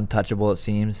untouchable, it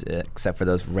seems, except for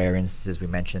those rare instances we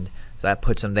mentioned. So that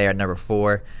puts him there at number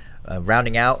 4.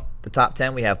 Rounding out the top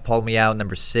 10, we have Paul Miao,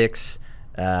 number 6,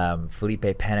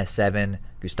 Felipe Pena, 7,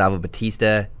 Gustavo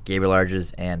Batista, Gabriel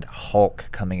Arges, and Hulk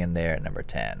coming in there at number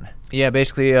 10. Yeah,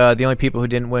 basically the only people who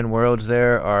didn't win Worlds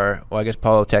there are, well, I guess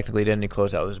Paulo technically didn't. He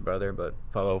closed out with his brother, but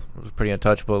Paulo was pretty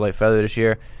untouchable at light feather this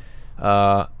year.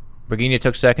 Bergina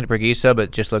took second to Bergisa,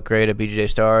 but just looked great at BJJ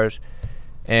Stars.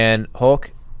 And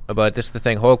Hulk, but this is the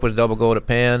thing, Hulk was double gold at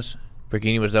Pans,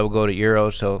 Bergini was double gold at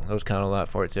Euros, so those count a lot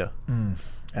for it too.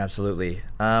 Absolutely.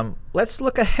 Let's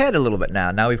look ahead a little bit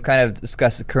now. Now we've kind of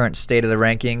discussed the current state of the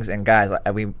rankings, and guys,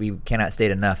 we cannot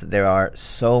state enough that there are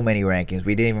so many rankings.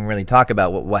 We didn't even really talk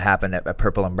about what happened at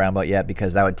Purple and Brown Belt yet,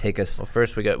 because that would take us. Well,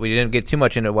 first we didn't get too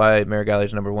much into why Marigali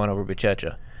is number 1 over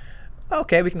Buchecha.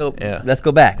 Okay, we can go. Yeah. Let's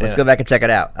go back. Let's go back and check it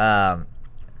out.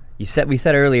 We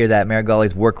said earlier that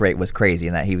Marigali's work rate was crazy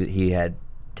and that he had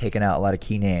taken out a lot of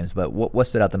key names, but what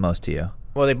stood out the most to you?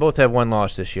 Well, they both have one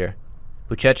loss this year.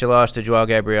 Buchecha lost to Joao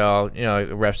Gabriel, a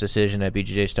ref's decision at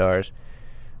BJJ Stars.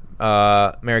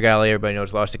 Marigali, everybody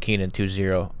knows, lost to Keenan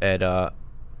 2-0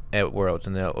 at Worlds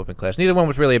in the open class. Neither one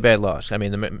was really a bad loss. I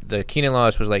mean, the Keenan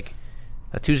loss was like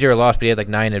a 2-0 loss, but he had like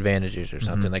 9 advantages or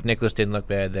something. Like Nicholas didn't look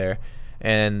bad there.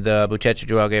 And Buchecha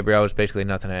Joao Gabriel was basically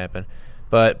nothing happened.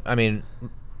 But, I mean,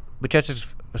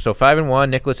 Buchecha's 5-1,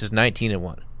 Nicholas is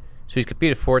 19-1. So he's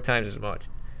competed 4 times as much.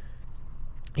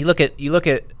 You look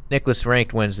at Nicholas'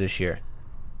 ranked wins this year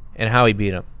and how he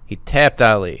beat him. He tapped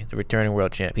Ali, the returning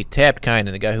world champ. He tapped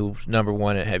Kynan, the guy who's number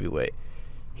 1 at heavyweight.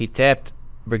 He tapped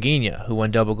Bergina, who won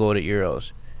double gold at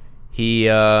Euros. He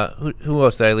who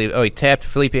else did I leave? Oh, he tapped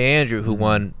Felipe Andrew, who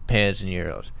won Pans and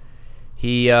Euros.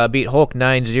 He beat Hulk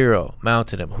 9-0,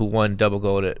 mounted him, who won double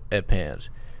gold at Pans.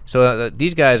 So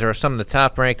these guys are some of the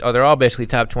top ranked. Oh, they're all basically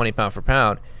top 20 pound for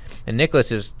pound. And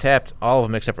Nicholas has tapped all of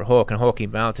them except for Hulk, and Hulk he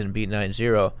mounted and beat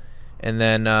 9-0. And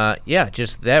then,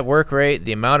 just that work rate,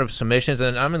 the amount of submissions,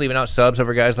 and I'm leaving out subs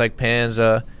over guys like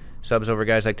Panza, subs over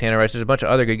guys like Tanner Rice. There's a bunch of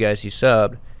other good guys he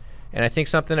subbed. And I think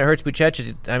something that hurts Buchecha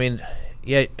is, I mean,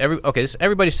 yeah,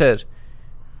 everybody says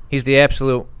he's the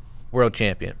absolute world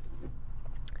champion.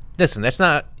 Listen, that's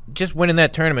not just winning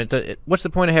that tournament. What's the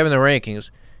point of having the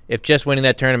rankings if just winning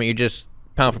that tournament you're just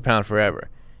pound for pound forever?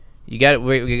 We got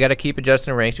to keep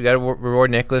adjusting the ranks. We got to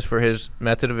reward Nicholas for his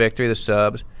method of victory, the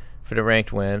subs, for the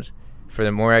ranked wins, for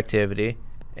the more activity.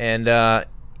 And, I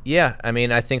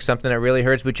mean, I think something that really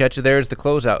hurts Buchecha there is the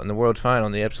closeout in the World's Final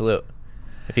in the Absolute.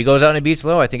 If he goes out and he beats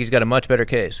Lowe, I think he's got a much better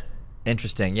case.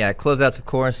 Interesting. Yeah, closeouts, of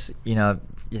course, you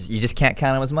just can't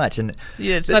count him as much. And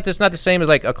yeah, it's not the same as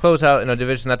like a closeout in a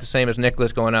division. It's not the same as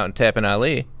Nicholas going out and tapping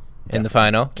Ali in the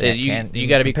final. You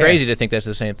got to be crazy to think that's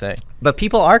the same thing. But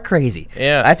people are crazy.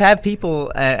 Yeah, I've had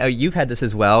people. You've had this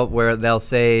as well, where they'll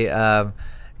say,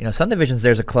 some divisions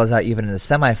there's a closeout even in the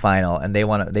semifinal, and they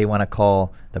want to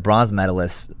call the bronze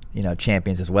medalists,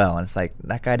 champions as well. And it's like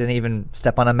that guy didn't even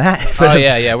step on a mat.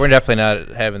 Yeah, we're definitely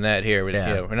not having that here. We're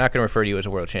not going to refer to you as a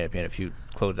world champion if you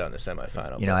close out in the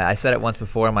semifinal. I said it once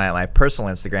before in my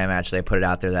personal Instagram. Actually, I put it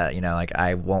out there that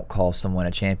I won't call someone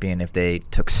a champion if they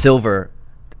took silver,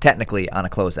 technically, on a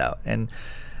closeout, and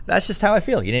that's just how I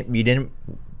feel.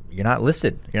 You're not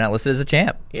listed. You're not listed as a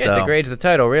champ. Yeah, it degrades the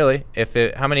title, really.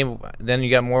 Then you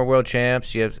got more world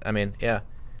champs.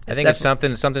 I think it's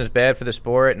something's bad for the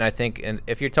sport, and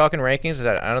if you're talking rankings,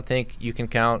 I don't think you can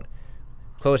count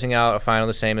closing out a final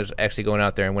the same as actually going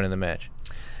out there and winning the match.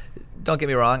 Don't get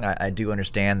me wrong. I do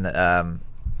understand that,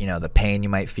 the pain you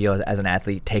might feel as an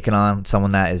athlete taking on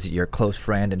someone that is your close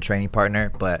friend and training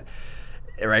partner, but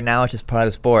right now it's just part of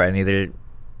the sport, and either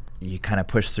you kind of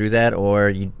push through that or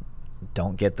you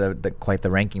don't get quite the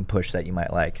ranking push that you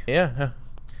might like. Yeah.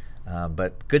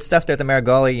 But good stuff there at the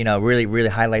Marigali. Really, really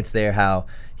highlights there how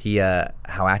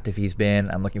active he's been.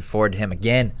 I'm looking forward to him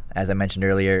again, as I mentioned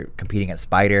earlier, competing at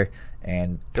Spider.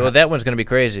 And that one's going to be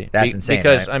crazy. That's insane.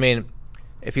 Because right? I mean,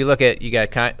 if you look at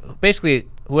basically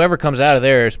whoever comes out of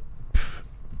there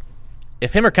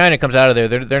if him or Kynan comes out of there,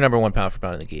 they're number 1 pound for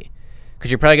pound in the gi.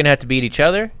 Because you're probably going to have to beat each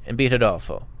other and beat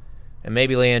Hidalgo. And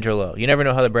maybe Leandro Lowe. You never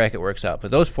know how the bracket works out.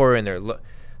 But those 4 are in there.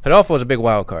 Hidalgo is a big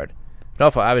wild card.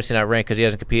 Hidalgo obviously not ranked because he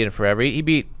hasn't competed in forever. He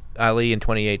beat Ali in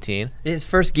 2018. His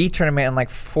first gi tournament in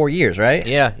like 4 years, right?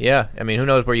 Yeah. I mean, who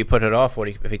knows where you put Hidalgo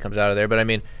if he comes out of there. But I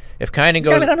mean, if Kynan goes... He's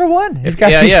got to be number 1. Depending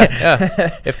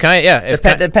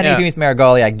if he meets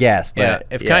Marigali, I guess. But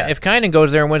if Kynan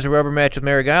goes there and wins a rubber match with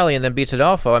Marigali and then beats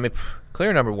Hidalgo, I mean,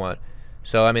 clear number 1.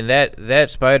 So, I mean,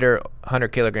 that Spider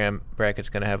 100-kilogram bracket's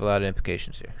going to have a lot of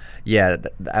implications here. Yeah,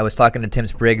 I was talking to Tim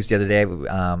Spriggs the other day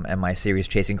in my series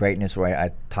Chasing Greatness, where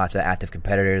I talked to active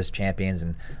competitors, champions,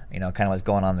 and, kind of what's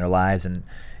going on in their lives. And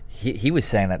he was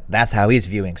saying that's how he's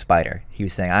viewing Spider. He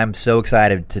was saying, I'm so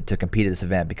excited to compete at this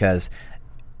event because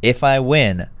if I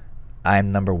win,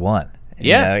 I'm number 1.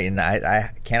 And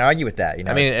I can't argue with that.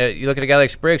 I mean, you look at a guy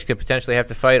like Spriggs could potentially have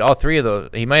to fight all 3 of those.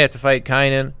 He might have to fight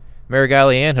Kynan,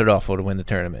 Marigali, and Hidalgo to win the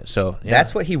tournament. So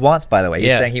that's what he wants, by the way.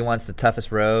 He's saying he wants the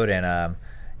toughest road, and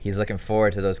he's looking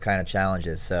forward to those kind of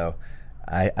challenges. So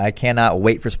I cannot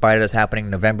wait for Spider. That's happening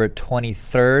November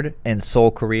 23rd in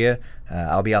Seoul, Korea.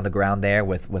 I'll be on the ground there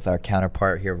with our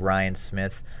counterpart here, Ryan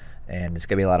Smith, and it's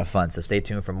going to be a lot of fun. So stay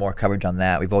tuned for more coverage on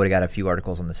that. We've already got a few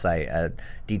articles on the site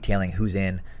detailing who's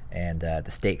in and the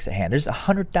stakes at hand. There's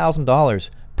 $100,000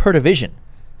 per division.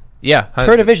 Yeah,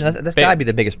 per division. That's got to be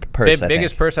the biggest purse.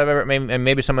 Biggest purse I've ever.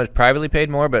 Maybe someone's privately paid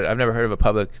more, but I've never heard of a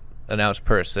public announced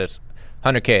purse that's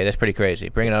 $100K. That's pretty crazy.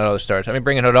 Bringing out all the stars. I mean,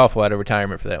 bringing Hidalgo out of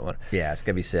retirement for that one. Yeah, it's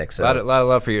gonna be sick. So a lot of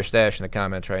love for your stash in the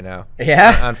comments right now.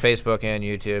 Yeah, on Facebook and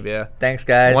YouTube. Yeah, thanks,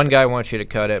 guys. One guy wants you to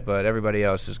cut it, but everybody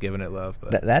else is giving it love.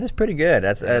 But that is pretty good.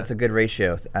 That's a good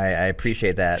ratio. I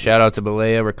appreciate that. Shout out to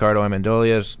Balea, Ricardo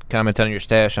Amendolia's commenting on your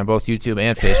stash on both YouTube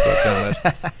and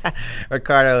Facebook.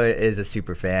 Ricardo is a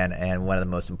super fan and one of the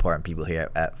most important people here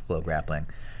at FloGrappling.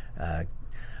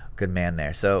 Good man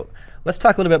there. So let's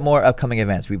talk a little bit more upcoming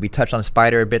events. We touched on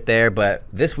Spider a bit there, but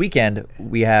this weekend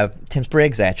we have Tim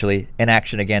Spriggs actually in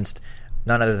action against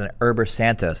none other than Herber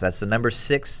Santos. That's the number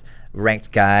 6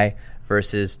 ranked guy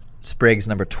versus Spriggs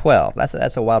number 12.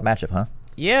 That's a wild matchup, huh?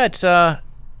 Yeah, it's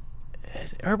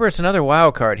Herbert's another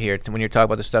wild card here when you're talking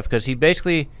about this stuff because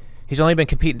he's only been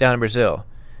competing down in Brazil.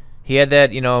 He had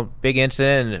that, big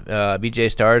incident in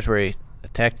BJ Stars where he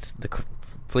attacked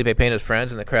Felipe Pena's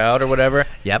friends in the crowd or whatever.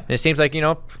 Yep. And it seems like,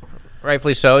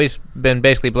 rightfully so, he's been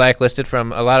basically blacklisted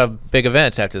from a lot of big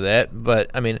events after that.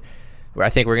 But, I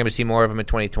think we're going to see more of him in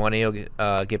 2020. He'll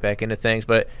get back into things.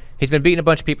 But he's been beating a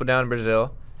bunch of people down in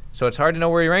Brazil. So it's hard to know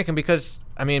where you rank him because,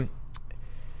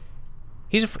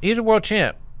 he's a world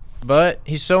champ. But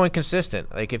he's so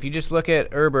inconsistent. Like, if you just look at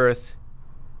Herberth,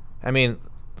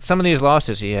 some of these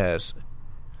losses he has.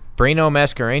 Brino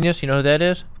Mascarenhas, you know who that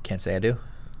is? Can't say I do.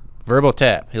 Verbal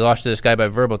tap. He lost to this guy by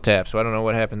verbal tap, so I don't know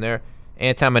what happened there.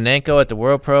 Anton Manenko at the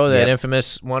World Pro, that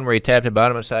infamous one where he tapped at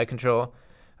bottom of side control.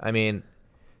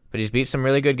 But he's beat some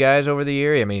really good guys over the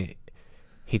year.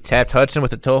 He tapped Hudson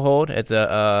with a toe hold at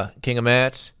the King of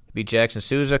Mats. He beat Jackson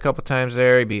Souza a couple times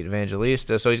there. He beat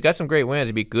Evangelista. So he's got some great wins.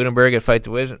 He beat Gutenberg at Fight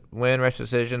to Win, ref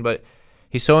decision, but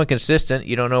he's so inconsistent,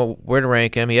 you don't know where to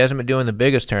rank him. He hasn't been doing the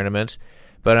biggest tournaments.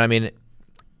 But,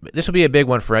 this will be a big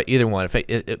one for either one.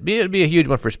 It'd be a huge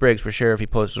one for Spriggs for sure if he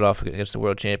pulls it off against the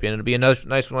world champion. It'll be a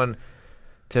nice one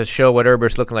to show what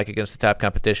Herbert's looking like against the top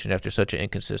competition after such an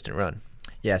inconsistent run.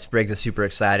 Yeah, Spriggs is super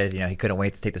excited. He couldn't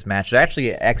wait to take this match. They're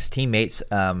actually ex-teammates.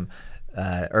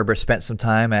 Herbert spent some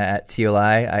time at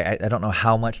TLI. I don't know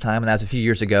how much time, and that was a few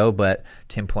years ago, but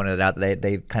Tim pointed it out that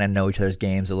they kind of know each other's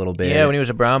games a little bit. Yeah, when he was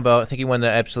a brown belt. I think he won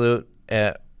the absolute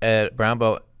at brown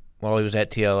belt while he was at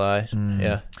TLI.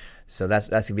 Yeah. So that's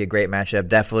going to be a great matchup.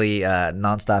 Definitely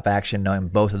nonstop action knowing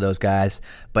both of those guys.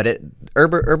 But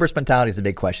Herbert's mentality is a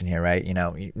big question here, right?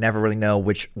 You never really know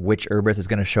which Herberth is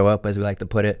going to show up, as we like to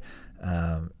put it.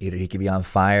 Either he could be on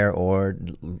fire or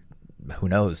who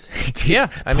knows? Yeah,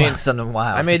 something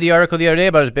wild. I made the article the other day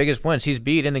about his biggest wins. He's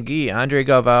beat in the gi Andre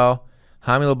Galvao,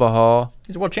 Hamilo Bahal.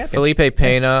 He's a world champion. Felipe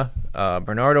Pena,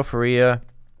 Bernardo Faria,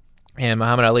 and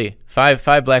Muhammad Ali. Five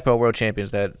black belt world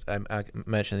champions that I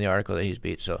mentioned in the article that he's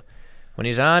beat. So when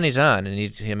he's on, and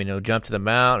he'll jump to the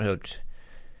mount. He'll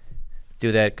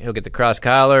do that. He'll get the cross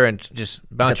collar and just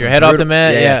bounce your head off the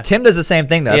mat. Yeah. Tim does the same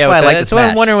thing though. That's why I like this match. That's why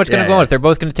I'm wondering what's going to go on. If they're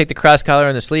both going to take the cross collar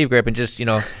and the sleeve grip and just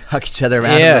huck each other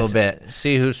around a little bit.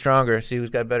 See who's stronger. See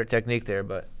who's got better technique there.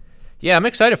 But yeah, I'm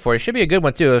excited for it. It should be a good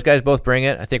one too. Those guys both bring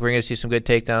it. I think we're going to see some good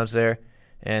takedowns there.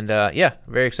 And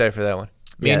very excited for that one.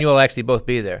 Me and you will actually both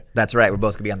be there. That's right. We're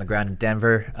both going to be on the ground in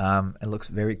Denver. It looks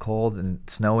very cold and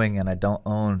snowing, and I don't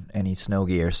own any snow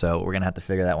gear, so we're going to have to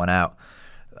figure that one out.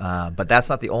 But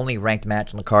that's not the only ranked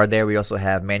match on the card there. We also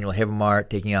have Manuel Hibamar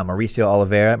taking on Mauricio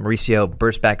Oliveira. Mauricio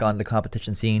burst back on the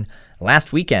competition scene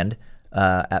last weekend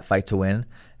at Fight to Win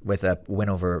with a win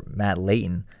over Matt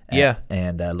Layton.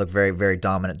 And looked very, very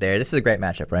dominant there. This is a great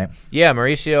matchup, right? Yeah,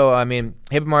 Mauricio,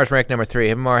 Hibamar's ranked number 3.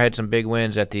 Hibamar had some big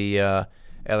wins at the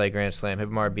LA Grand Slam.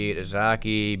 Hibamar beat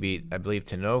Izaki, beat, I believe,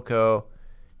 Tinoco.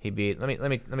 He beat, let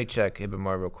me check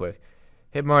Hibamar real quick.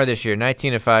 Hibamar this year,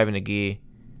 19-5 in the gi.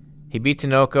 He beat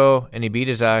Tinoco, and he beat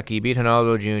Izaki. He beat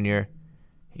Ronaldo Jr.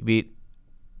 He beat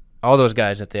all those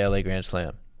guys at the LA Grand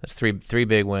Slam. That's three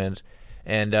big wins.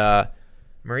 And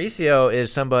Mauricio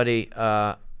is somebody,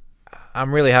 I'm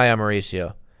really high on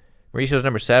Mauricio. Mauricio's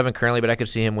number 7 currently, but I could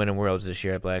see him winning Worlds this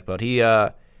year at Black Belt.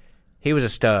 He was a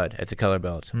stud at the color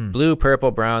belts. Blue,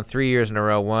 purple, brown, 3 years in a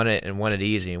row, won it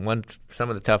easy, and won some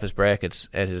of the toughest brackets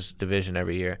at his division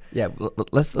every year. Yeah,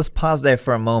 let's pause there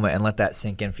for a moment and let that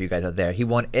sink in for you guys out there. He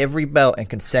won every belt in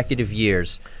consecutive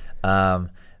years.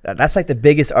 That's like the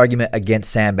biggest argument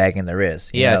against sandbagging there is.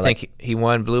 I think he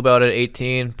won blue belt at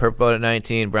 18, purple belt at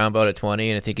 19, brown belt at 20,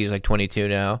 and I think he's like 22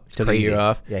 now. He took a year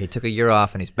off. Yeah, he took a year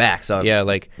off, and he's back. So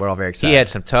we're all very excited. He had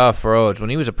some tough roads. When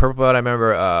he was a purple belt, I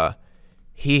remember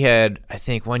he had, I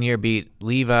think, 1 year beat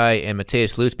Levi and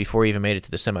Mateus Lutz before he even made it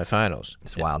to the semifinals.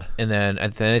 It's wild. And then I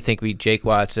think beat Jake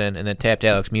Watson and then tapped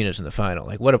Alex Muniz in the final.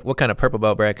 Like, what kind of purple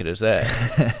belt bracket is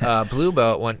that? Blue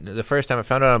belt, the first time I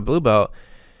found out on blue belt,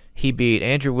 he beat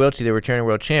Andrew Wiltse, the returning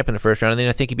world champ, in the first round, and then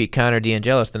I think he beat Connor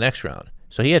DeAngelis the next round.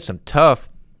 So he had some tough,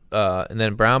 and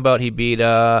then brown belt, he beat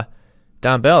Don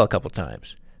Bell a couple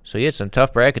times. So he had some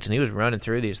tough brackets, and he was running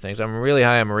through these things. I'm really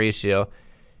high on Mauricio.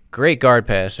 Great guard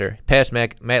passer. Passed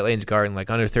Matt Layton's guard in like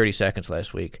under 30 seconds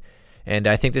last week. And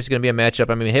I think this is going to be a matchup.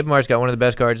 Hibamar's got one of the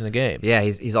best guards in the game. Yeah,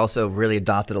 he's also really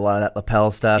adopted a lot of that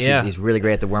lapel stuff. Yeah. He's really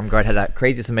great at the worm guard. Had that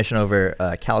crazy submission over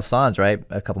Calisans, right,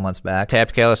 a couple months back.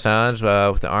 Tapped Calisans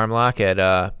with the arm lock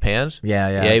at Pans.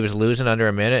 Yeah, he was losing under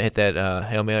a minute. Hit that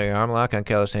Hail Mary arm lock on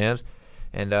Calisans.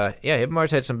 And,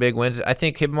 Hibamar's had some big wins. I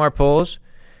think Hibamar pulls.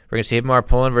 We're going to see Hibamar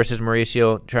pulling versus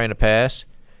Mauricio trying to pass.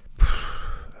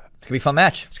 It's going to be a fun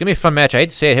match. It's going to be a fun match. I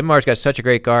hate to say it. Hibamar's got such a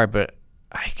great guard, but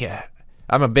I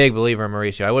I'm a big believer in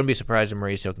Mauricio. I wouldn't be surprised if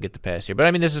Mauricio can get the pass here. But,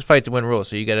 I mean, this is fight to win rules,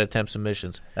 so you got to attempt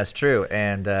submissions. That's true.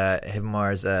 And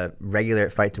Hivmar's a regular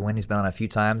at Fight to Win. He's been on a few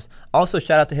times. Also,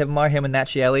 shout out to Hivmar. Him and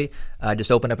Nachieli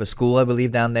just opened up a school, I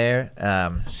believe, down there.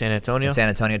 San Antonio? In San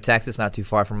Antonio, Texas, not too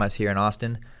far from us here in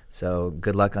Austin. So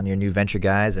good luck on your new venture,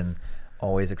 guys, and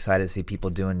always excited to see people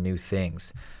doing new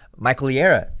things. Michael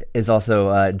Liera is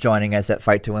also joining us at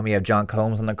Fight to Win. We have John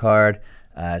Combs on the card.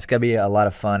 It's going to be a lot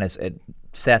of fun.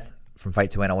 Seth from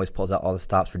Fight to Win always pulls out all the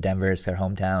stops for Denver. It's their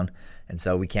hometown, and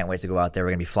so we can't wait to go out there.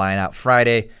 We're going to be flying out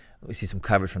Friday. We see some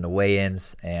coverage from the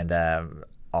weigh-ins, and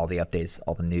all the updates,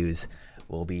 all the news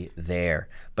will be there.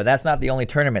 But that's not the only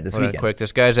tournament this weekend. Quick,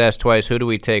 this guy's asked twice, who do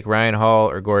we take, Ryan Hall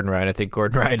or Gordon Ryan? I think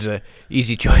Gordon Ryan's an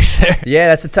easy choice there. Yeah,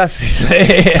 that's a tough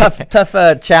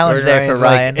challenge there for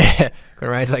Ryan. Gordon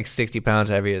Ryan's like 60 pounds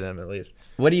heavier than him at least.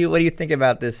 What do you think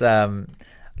about this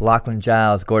Lachlan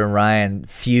Giles, Gordon Ryan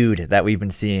feud that we've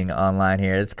been seeing online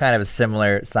here? It's kind of a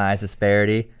similar size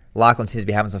disparity. Lachlan seems to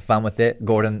be having some fun with it.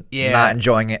 Gordon not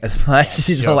enjoying it as much.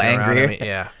 He's a little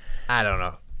angrier. I don't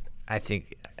know.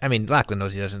 I mean, Lachlan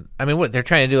knows he doesn't. I mean, what, they're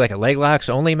trying to do like a leg locks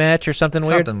only match or something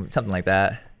weird? Something like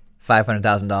that.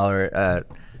 $500,000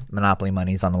 Monopoly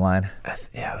money's on the line. I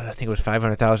think it was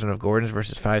 $500,000 of Gordon's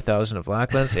versus $5,000 of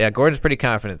Lachlan's. Yeah, Gordon's pretty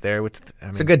confident there.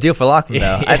 It's a good deal for Lachlan,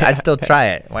 though. I'd still try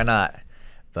it. Why not?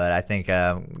 But I think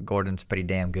Gordon's pretty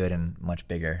damn good and much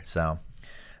bigger. So,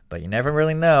 but you never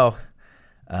really know.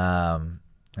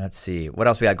 Let's see. What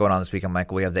else we got going on this weekend,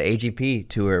 Michael? We have the AGP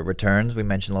Tour returns. We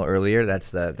mentioned a little earlier.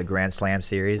 That's the Grand Slam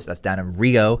Series. That's down in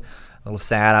Rio. A little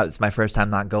sad. It's my first time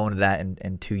not going to that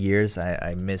in 2 years.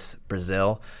 I miss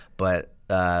Brazil. But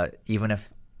even if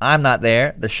I'm not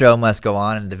there, the show must go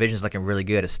on, and the division's looking really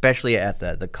good, especially at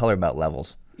the color belt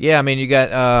levels. Yeah, I mean, you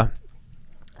got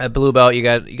at blue belt, you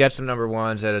got some number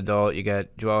ones at adult. You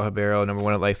got Joao Ribeiro, number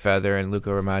one at light feather, and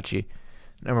Luca Ramachi,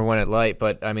 number one at light.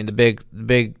 But I mean, the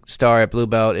big star at blue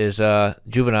belt is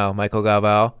juvenile Michael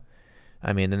Galvao.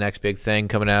 I mean, the next big thing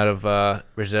coming out of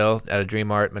Brazil, out of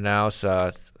Dream Art Manaus.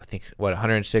 I think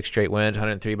 106 straight wins,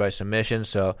 103 by submission.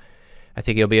 So I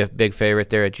think he'll be a big favorite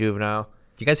there at juvenile.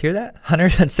 You guys hear that?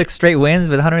 106 straight wins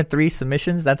with 103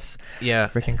 submissions. That's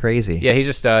freaking crazy. Yeah, he's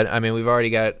a stud. I mean, we've already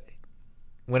got.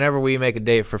 Whenever we make a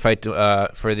date for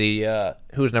for the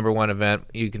Who's Number One event,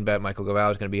 you can bet Michael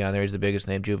Galvao is going to be on there. He's the biggest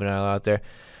name juvenile out there.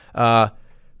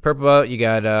 Purple belt, you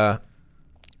got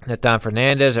Nathan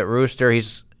Fernandez at Rooster.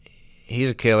 He's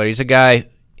a killer. He's a guy.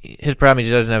 His problem is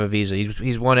he doesn't have a visa.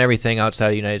 He's won everything outside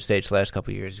of the United States the last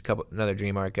couple of years. Another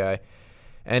Dream Art guy.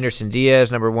 Anderson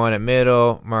Diaz, number one at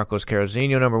middle. Marcos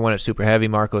Carozino, number one at super heavy.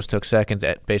 Marcos took second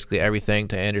at basically everything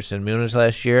to Anderson Muniz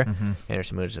last year. Mm-hmm.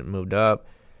 Anderson Muniz moved up.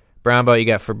 Brown belt, you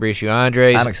got Fabricio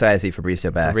Andres. I'm excited to see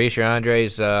Fabricio back. Fabricio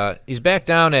Andres, he's back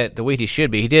down at the weight he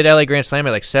should be. He did LA Grand Slam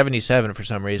at like 77 for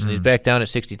some reason. He's back down at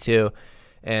 62.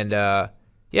 And,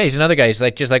 he's another guy. He's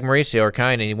just like Mauricio or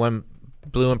kind of. He won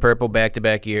blue and purple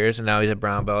back-to-back years, and now he's at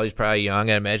brown belt. He's probably young.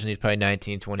 I imagine he's probably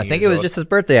 19, 20 years old. I think it was just his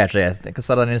birthday, actually. I think I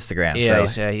saw it on Instagram.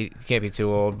 Yeah, he can't be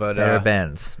too old. But there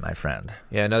Benz, my friend.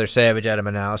 Yeah, another savage out of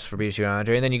Manaus, Fabricio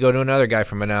Andres. And then you go to another guy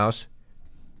from Manaus.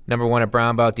 Number one at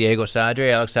brown belt, Diego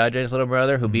Sadre, Alex Sadre's little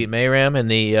brother, who beat Mayram in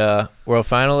the World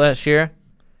Final last year.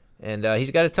 And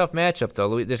he's got a tough matchup,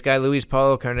 though. This guy, Luis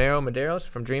Paulo Carneiro Medeiros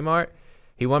from Dream Art,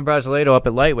 he won Brasileiro up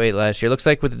at lightweight last year. Looks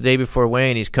like with the day before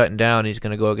weighing, he's cutting down. He's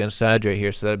going to go against Sadre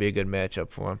here, so that'll be a good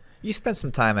matchup for him. You spent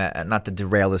some time at not to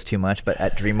derail this too much, but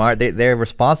at Dream Art, they're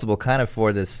responsible kind of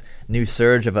for this new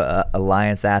surge of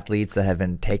alliance athletes that have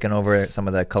been taking over some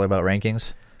of the color belt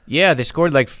rankings. Yeah, they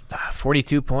scored like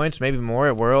 42 points, maybe more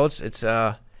at Worlds. It's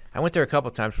I went there a couple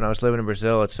times when I was living in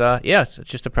Brazil. It's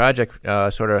just a project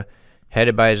sort of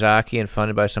headed by Izaki and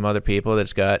funded by some other people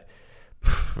that's got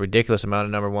ridiculous amount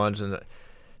of number ones. And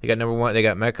they got number one. They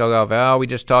got Michael Galvao, we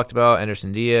just talked about,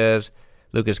 Anderson Diaz,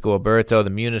 Lucas Gualberto,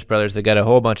 the Muniz brothers. They got a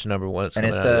whole bunch of number ones. And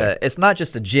it's not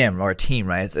just a gym or a team,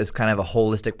 right? It's kind of a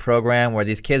holistic program where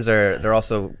these kids they're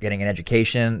also getting an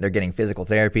education. They're getting physical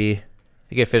therapy.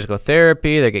 They get physical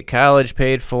therapy. They get college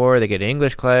paid for. They get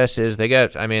English classes.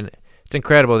 It's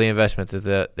incredible the investment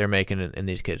that they're making in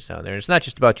these kids down there. And it's not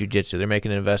just about jiu-jitsu. They're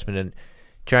making an investment in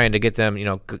trying to get them,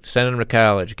 sending them to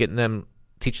college,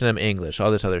 teaching them English,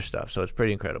 all this other stuff. So it's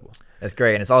pretty incredible. That's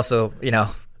great. And it's also,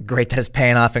 great that it's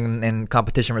paying off in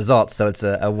competition results. So it's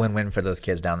a win-win for those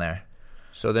kids down there.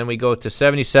 So then we go to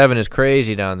 77 is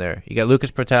crazy down there. You got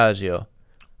Lucas Protazio.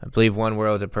 I believe one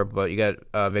world at purple belt. You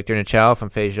got Victor Nachal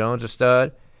from Feijões, a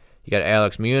stud. You got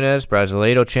Alex Muniz,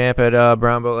 Brasileiro champ at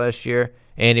brown belt last year.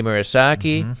 Andy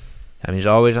Murasaki. Mm-hmm. I mean, he's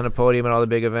always on the podium at all the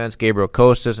big events. Gabriel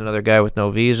Costas, another guy with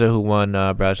no visa who won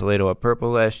Brasileiro at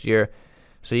purple last year.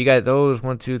 So you got those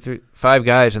 1, 2, 3, 5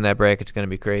 guys in that bracket. It's going to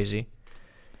be crazy.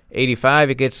 85,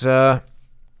 it gets a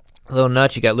little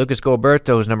nuts. You got Lucas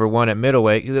Gilberto, who's number 1 at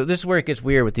middleweight. This is where it gets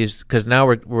weird with these, because now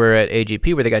we're at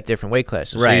AGP where they got different weight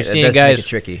classes. Right, so you're seeing guys, make it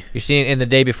tricky. You're seeing in the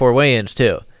day before weigh-ins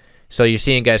too. So you're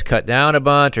seeing guys cut down a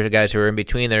bunch, or guys who are in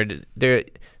between.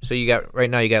 So you got right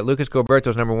now you got Lucas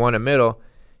Gilberto's number 1 at middle.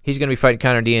 He's going to be fighting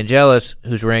Conor D'Angelis,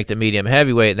 who's ranked at medium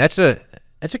heavyweight, and that's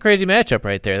a crazy matchup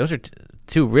right there. Those are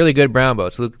two really good brown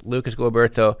belts, Lucas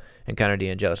Gilberto and Conor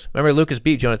D'Angelis. Remember, Lucas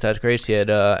beat Jonatas Gracie at,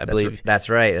 I believe. That's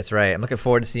right. I'm looking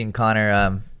forward to seeing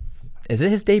Conor. Is it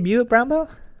his debut at brown belt?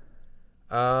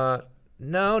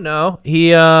 No. He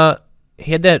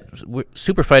had that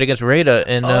super fight against Rada.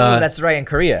 That's right, in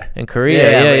Korea.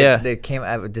 Yeah. They came.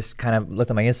 I just kind of looked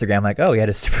at my Instagram, like, oh, he had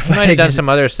a super He fight. might have done some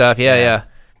other stuff. Yeah.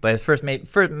 But his first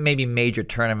maybe major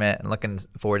tournament, and looking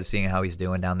forward to seeing how he's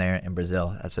doing down there in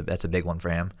Brazil. That's a big one for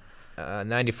him.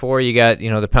 94, you got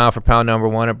the pound for pound number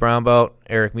 1 at brown belt,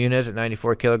 Eric Muniz at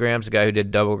 94 kilograms, the guy who did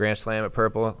double Grand Slam at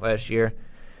purple last year.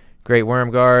 Great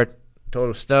worm guard,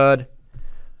 total stud.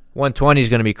 120 is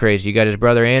going to be crazy. You got his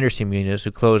brother Anderson Muniz, who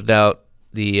closed out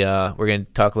the. We're going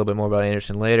to talk a little bit more about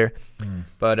Anderson later,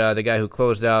 but the guy who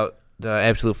closed out the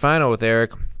absolute final with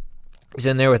Eric is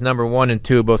in there with number 1 and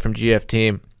 2, both from GF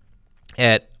team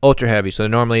at ultra heavy. So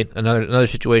normally another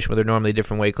situation where they're normally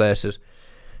different weight classes.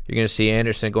 You're going to see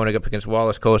Anderson going up against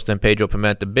Wallace Costa and Pedro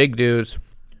Pimenta, big dudes.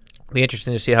 Be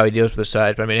interesting to see how he deals with the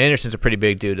size. But I mean, Anderson's a pretty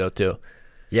big dude though too.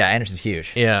 Yeah, Anderson's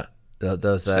huge. Yeah,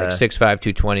 those like 6'5",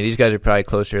 220. These guys are probably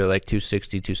closer to like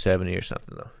 260, 270 or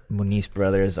something though. Muniz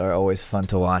brothers are always fun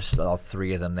to watch. All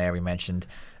 3 of them there we mentioned.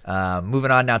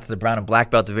 Moving on now to the brown and black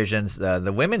belt divisions,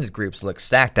 the women's groups look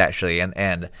stacked actually,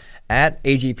 and at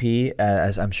AGP,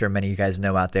 as I'm sure many of you guys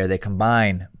know out there, they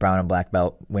combine brown and black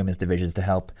belt women's divisions to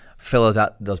help fill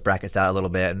those brackets out a little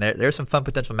bit, and there's some fun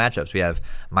potential matchups. We have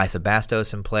Maisa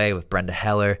Bastos in play with Brenda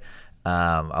Heller.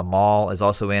 Amal is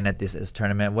also in at this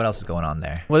tournament. What else is going on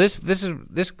there? Well,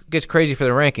 this gets crazy for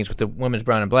the rankings with the women's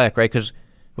brown and black, right? Because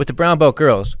with the brown belt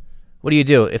girls, what do you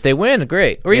do? If they win,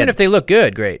 great. Or even if they look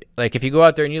good, great. Like if you go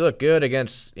out there and you look good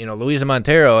against, Luisa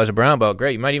Montero as a brown belt,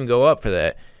 great. You might even go up for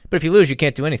that. But if you lose, you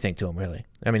can't do anything to them, really.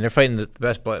 I mean, they're fighting the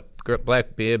best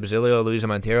black Bia, Basilio, Luisa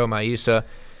Montero, Maisa.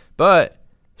 But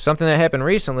something that happened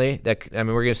recently, we're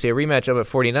going to see a rematch of at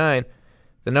 49.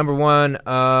 The number 1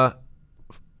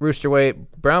 roosterweight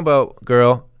brown belt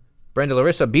girl, Brenda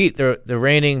Larissa, beat the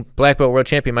reigning black belt world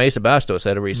champion Maisa Bastos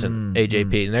at a recent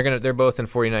AJP, and they're both in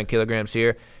 49 kilograms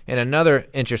here. And another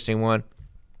interesting one,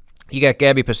 you got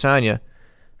Gabby Pisagna,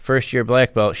 first year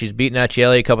black belt. She's beaten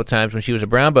Accielli a couple times when she was a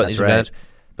brown belt in these events,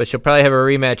 but she'll probably have a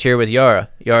rematch here with Yara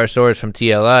Soares from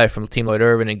TLI, from Team Lloyd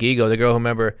Irvin and Gigo, the girl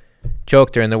who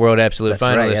choked her in the World Absolute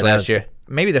Final last year.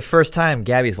 Maybe the first time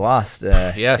Gabby's lost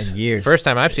in years. First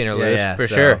time I've seen her lose,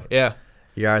 sure. Yeah.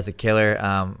 Yara's a killer.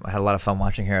 I had a lot of fun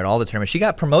watching her at all the tournaments. She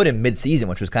got promoted mid-season,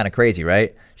 which was kind of crazy,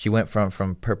 right? She went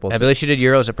from purple. I believe she did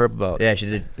Euros at purple belt. Yeah, she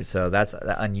did. So that's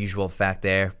an unusual fact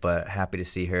there, but happy to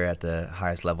see her at the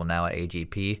highest level now at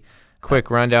AGP.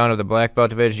 Quick rundown of the black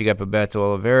belt division. You got Bebeto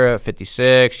Oliveira at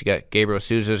 56. You got Gabriel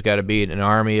Souza's got to beat an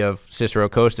army of Cicero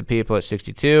Costa people at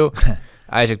 62.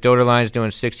 Isaac Doderline's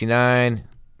doing 69.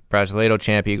 Brasileiro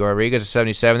champ Igor Rodriguez at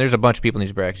 77. There's a bunch of people in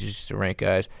these brackets just to rank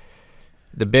guys.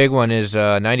 The big one is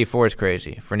 94 is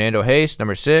crazy. Fernando Hayes,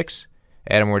 number 6.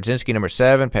 Adam Wardzinski, number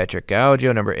 7. Patrick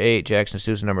Gaudio, number 8. Jackson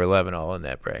Sousa, number 11, all in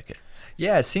that bracket.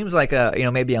 Yeah, it seems like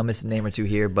maybe I'll miss a name or two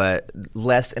here, but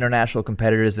less international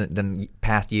competitors than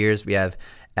past years. We have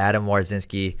Adam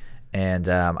Wardzinski and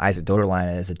Isaac Doderline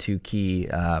as the 2 key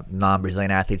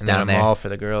non-Brazilian athletes down there. And Amal for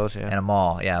the girls, yeah. And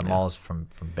Amal, Amal's from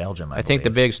Belgium, I think the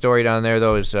big story down there,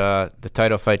 though, is the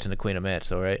title fights in the Queen of Mats,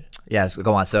 though, right? Yes,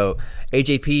 go on. So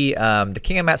AJP, the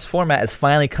King of Mats format is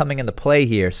finally coming into play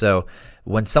here. So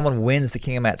when someone wins the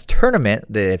King of Mats tournament,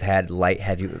 they've had light,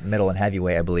 heavy, middle, and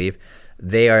heavyweight, I believe.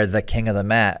 They are the king of the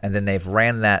mat, and then they've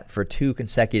ran that for 2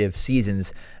 consecutive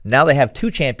seasons. Now they have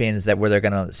 2 champions where they're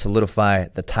going to solidify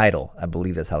the title. I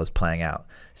believe that's how it's playing out.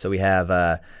 So we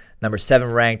have number 7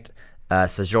 ranked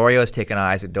Sajorio is taking on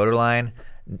Isaac Doderline,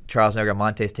 Charles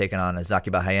Negromonte is taking on Zaki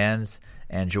Bahayens,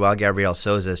 and Joao Gabriel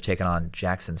Souza is taking on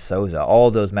Jackson Souza. All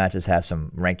of those matches have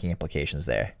some ranking implications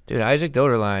there. Dude, Isaac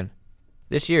Doderline,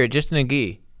 this year, just in a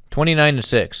gi,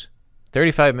 29-6,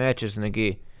 35 matches in a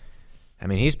gi. I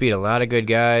mean, he's beat a lot of good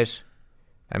guys.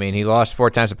 I mean, he lost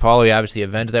 4 times to Paulo. He obviously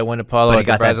avenged that win to Paulo. But he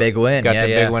got that big win. Got the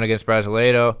big win against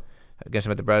Brasileiro. Against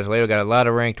him at the Brasileiro. Got a lot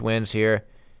of ranked wins here.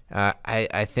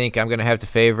 I think I'm going to have to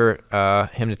favor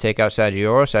him to take out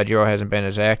Sagioro. Sagioro hasn't been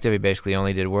as active. He basically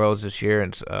only did Worlds this year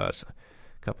and a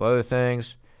couple other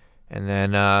things. And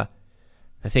then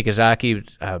I think Izaki,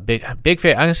 big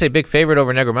favorite. I'm gonna say big favorite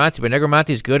over Negromonte, but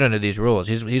Negromonte's good under these rules.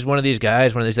 He's one of these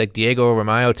guys, one of these like Diego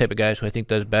Romayo type of guys who I think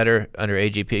does better under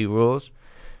AGP rules.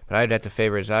 But I'd have to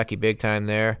favor Izaki big time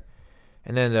there.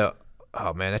 And then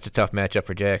that's a tough matchup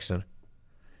for Jackson.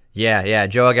 Yeah.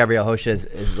 Joel Gabriel Rocha is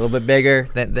a little bit bigger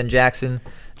than Jackson.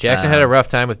 Jackson had a rough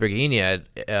time with Bergina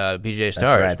at PGA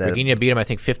Stars. Right, Bergina beat him, I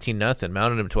think, 15-0,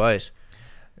 mounted him twice.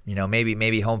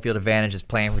 Maybe home field advantage is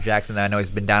playing for Jackson. I know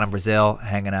he's been down in Brazil,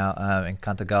 hanging out in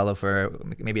Cantagalo for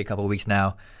maybe a couple of weeks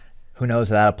now. Who knows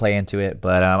how that'll play into it?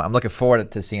 But I'm looking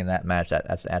forward to seeing that match.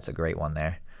 That's a great one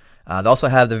there. They also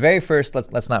have the very first,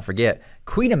 let's not forget,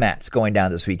 Queen of Mats going down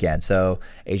this weekend. So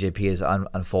AJP is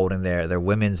unfolding their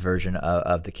women's version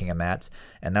of the King of Mats,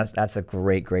 and that's a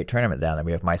great tournament down there.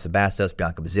 We have Maisa Bastos,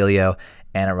 Bianca Basilio,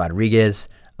 Ana Rodriguez,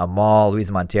 Amal,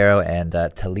 Luisa Montero, and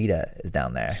Talita is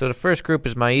down there. So the first group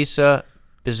is Maisa,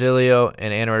 Basilio,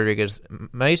 and Ana Rodriguez.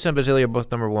 Maisa and Basilio are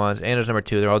both number ones. Ana's number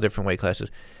two. They're all different weight classes.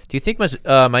 Do you think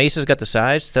Maisa's got the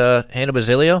size to handle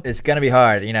Basilio? It's going to be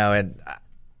hard, and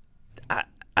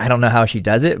I don't know how she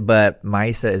does it, but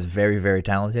Maisa is very, very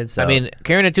talented. So. I mean,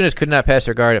 Karen Antunes could not pass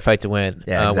her guard at Fight to Win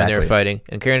exactly. when they were fighting.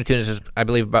 And Karen Antunes is, I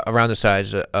believe, around the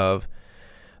size of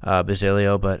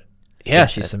Basilio, but... Yeah,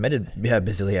 she submitted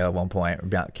Basilio at one point.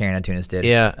 Karen Antunes did.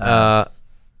 Yeah,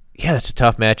 that's a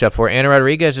tough matchup for her. Ana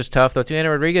Rodriguez is tough, though, too.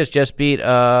 Ana Rodriguez just beat...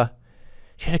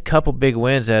 she had a couple big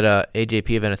wins at AJP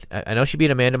event. I know she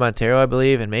beat Amanda Montero, I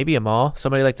believe, and maybe Amal,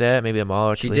 somebody like that. Maybe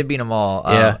Amal, actually. She did beat Amal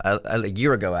a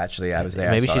year ago, actually. I was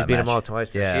there. Maybe she's beat Amal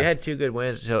twice. Yeah. She had two good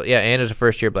wins. So, yeah, Anna's a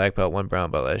first-year black belt, one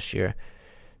brown belt last year.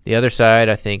 The other side,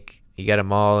 I think you got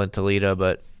Amal and Toledo,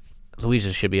 but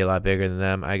Louisa should be a lot bigger than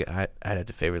them. I'd have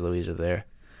to favor Louisa there.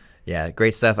 Yeah,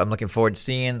 great stuff. I'm looking forward to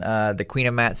seeing the Queen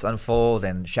of Mats unfold,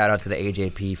 and shout out to the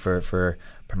AJP for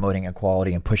promoting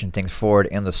equality and pushing things forward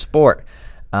in the sport.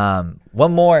 One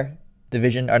more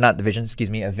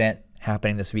event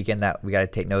happening this weekend that we got to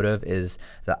take note of is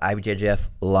the IBJJF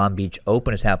Long Beach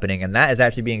Open is happening, and that is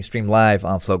actually being streamed live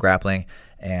on FloGrappling,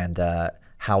 and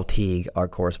Hal Teague, our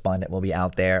correspondent, will be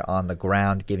out there on the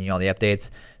ground giving you all the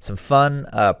updates. Some fun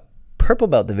purple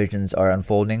belt divisions are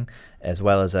unfolding, as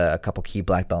well as a couple key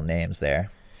black belt names there.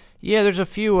 Yeah, there's a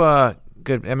few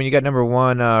good. I mean, you got number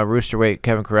one roosterweight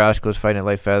Kevin Carrasco is fighting at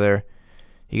light feather.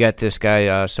 You got this guy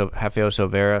Rafael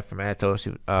Silveira from Atos,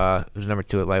 who's number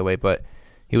two at lightweight, but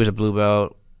he was a blue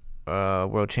belt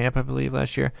world champ, I believe,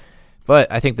 last year.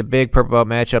 But I think the big purple belt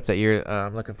matchup that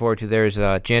I'm looking forward to there is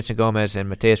Jansen Gomez and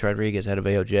Mateus Rodriguez out of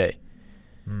AOJ.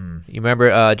 You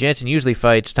remember Jansen usually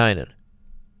fights Tynan.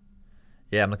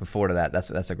 Yeah, I'm looking forward to that.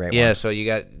 That's a great one. Yeah, so you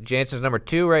got Jansen's number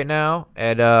two right now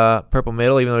at purple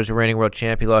middle, even though he's a reigning world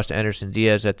champ. He lost to Anderson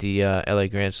Diaz at the LA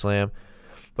Grand Slam.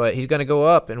 But he's going to go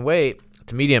up in weight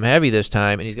to medium heavy this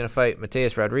time, and he's going to fight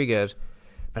Mateus Rodriguez.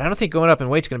 But I don't think going up in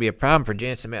weight is going to be a problem for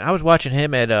Jansen. Man, I was watching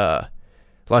him at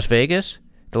Las Vegas,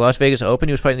 the Las Vegas Open.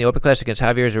 He was fighting the open class against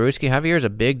Javier Zaruski. Javier's a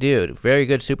big dude, very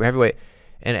good super heavyweight.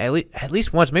 And at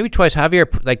least once, maybe twice,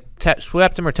 Javier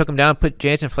swept him or took him down, put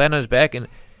Jansen flat on his back, and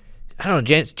I don't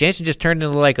know, Jansen just turned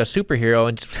into like a superhero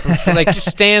and just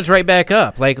stands right back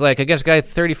up, like against a guy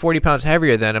 30, 40 pounds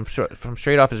heavier than him from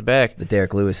straight off his back. The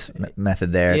Derek Lewis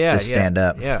method there, just stand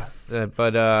up. Yeah,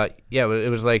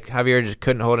 it was like Javier just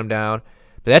couldn't hold him down.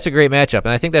 But that's a great matchup, and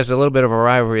I think there's a little bit of a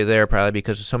rivalry there probably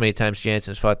because so many times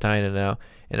Jansen's fought Tynan now.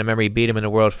 And I remember he beat him in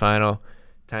the World Final.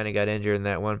 Tynan got injured in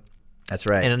that one. That's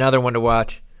right. And another one to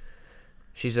watch.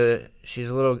 She's a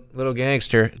little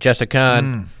gangster, Jessica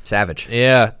Khan. Savage.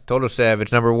 Yeah, total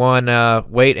savage. Number one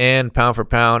weight and pound for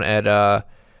pound at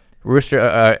Rooster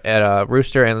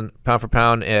and pound for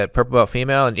pound at purple belt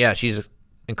female, and yeah, she's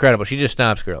incredible. She just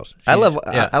stomps girls. I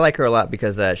like her a lot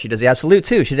because she does the absolute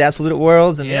too. She did absolute at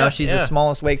Worlds, and she's the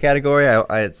smallest weight category.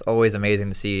 It's always amazing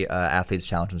to see athletes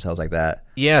challenge themselves like that.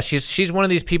 Yeah, she's one of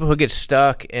these people who gets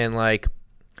stuck and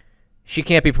she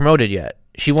can't be promoted yet.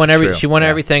 She won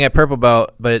everything at purple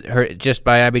belt, but just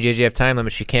by IBJJF time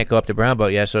limit, she can't go up to brown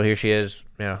belt yet. So here she is.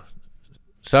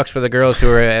 Sucks for the girls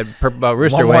who are at purple belt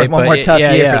rooster weight. One more tough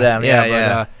year for them.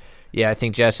 I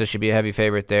think Jessa should be a heavy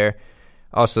favorite there.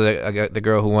 Also, the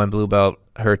girl who won blue belt,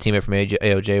 her teammate from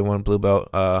AOJ won blue belt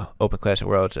open class at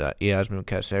Worlds. Yasmin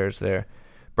Caceres there.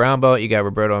 Brown belt, you got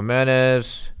Roberto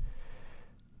Jimenez.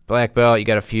 Black belt, you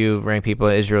got a few ranked people.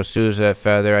 Israel Souza at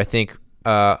feather. I think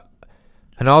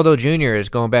Ronaldo Jr. is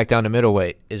going back down to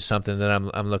middleweight is something that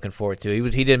I'm looking forward to.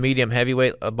 He did medium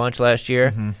heavyweight a bunch last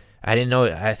year. Mm-hmm. I didn't know.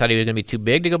 I thought he was going to be too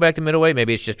big to go back to middleweight.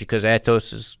 Maybe it's just because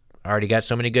Atos has already got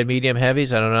so many good medium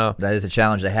heavies. I don't know. That is a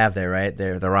challenge they have there, right?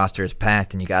 The roster is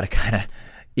packed, and you got to kind of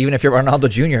even if you're Ronaldo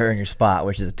Jr. in your spot,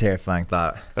 which is a terrifying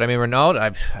thought. But I mean, Ronaldo.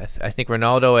 I think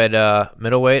Ronaldo at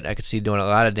middleweight, I could see doing a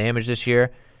lot of damage this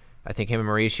year. I think him and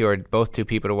Mauricio are both two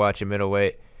people to watch at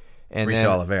middleweight. And Mauricio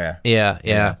Oliveira.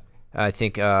 Yeah. I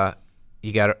think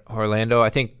you got Orlando. I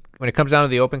think when it comes down to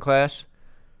the open class,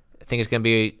 I think it's going to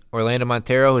be Orlando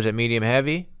Montero, who's at medium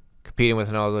heavy, competing with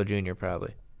Ronaldo Jr.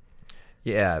 probably.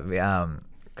 Yeah, a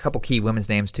couple key women's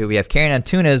names too. We have Karen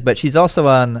Antunes, but she's also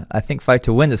on, I think, Fight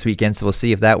to Win this weekend, so we'll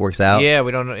see if that works out. Yeah,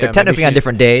 we don't know. They're technically on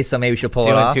different days, so maybe she'll pull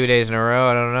it off. 2 days in a row,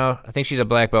 I don't know. I think she's a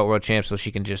black belt world champ, so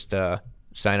she can just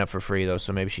sign up for free, though,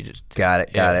 so maybe she just... Got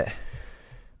it.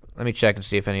 Let me check and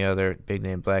see if any other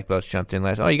big-name black belts jumped in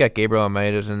last. Oh, you got Gabriel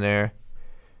Almeida's in there.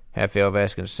 Rafael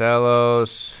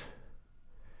Vasconcelos.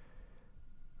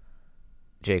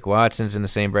 Jake Watson's in the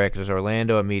same bracket as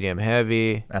Orlando at medium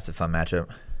heavy. That's a fun matchup.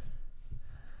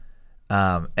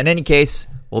 In any case,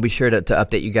 we'll be sure to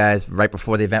update you guys right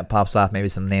before the event pops off. Maybe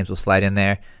some names will slide in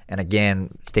there. And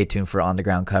again, stay tuned for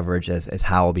on-the-ground coverage as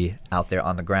Hal will be out there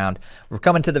on the ground. We're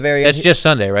coming to the very end. That's just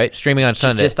Sunday, right? Streaming on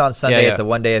Sunday. Just on Sunday. Yeah. It's a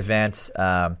one-day event,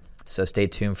 so stay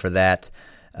tuned for that.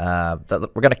 We're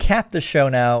going to cap the show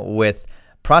now with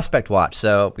Prospect Watch.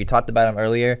 So we talked about him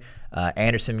earlier.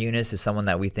 Anderson Muniz is someone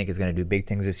that we think is going to do big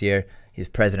things this year. He's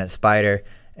president of Spider.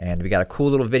 And we got a cool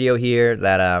little video here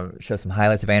that shows some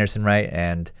highlights of Anderson, right?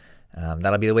 And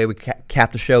that'll be the way we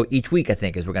cap the show each week, I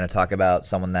think, is we're going to talk about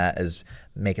someone that is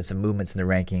making some movements in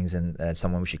the rankings and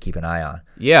someone we should keep an eye on.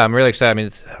 Yeah, I'm really excited. I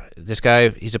mean, this guy,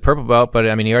 he's a purple belt, but,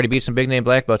 I mean, he already beat some big-name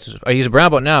black belts. He's a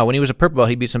brown belt now. When he was a purple belt,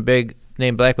 he beat some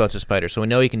big-name black belts at Spider. So we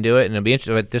know he can do it, and it'll be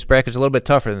interesting. But this bracket's a little bit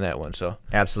tougher than that one. So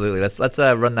absolutely. Let's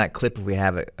run that clip if we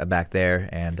have it back there,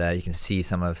 and you can see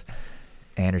some of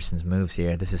Anderson's moves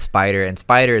here. This is Spider, and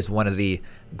Spider is one of the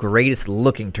greatest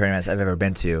looking tournaments I've ever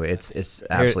been to. It's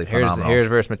absolutely phenomenal. Here's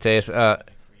versus Mateus.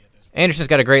 Anderson's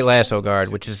got a great lasso guard,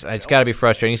 which is it's got to be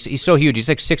frustrating. He's so huge. He's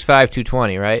like 6'5",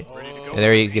 220, right? And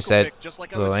there he gets that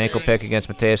little ankle pick against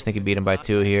Mateus. I think he beat him by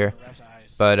 2 here.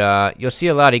 But you'll see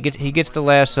a lot. He gets the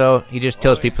lasso. He just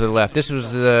tilts people to the left. This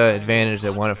was the advantage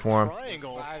that won it for him.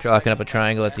 Chalking up a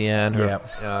triangle at the end.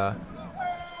 Yep.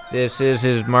 This is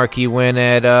his marquee win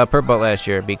at Purple Belt last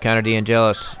year. Beat Conor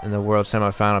D'Angelis in the World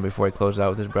Semifinal before he closed out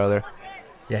with his brother.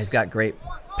 Yeah, he's got great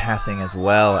passing as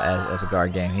well as a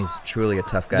guard game. He's truly a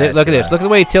tough guy. Look at this. Look at the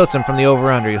way he tilts him from the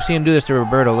over-under. You'll see him do this to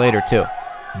Roberto later, too.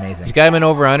 Amazing. He's got him in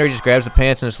over-under. He just grabs the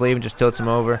pants in his sleeve and just tilts him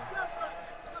over.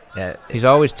 Yeah, he's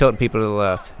always tilting people to the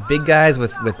left. Big guys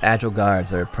with agile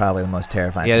guards are probably the most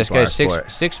terrifying. Yeah, this guy's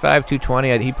 6'5",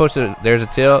 220. He posted, there's a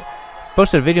tilt.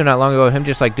 Posted a video not long ago of him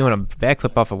just like doing a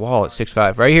backflip off a wall at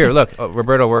 6'5". Right here, look.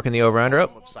 Roberto working the over-under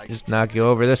up. Just knock you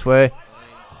over this way.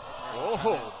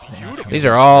 These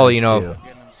are all,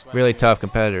 really tough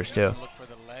competitors, too.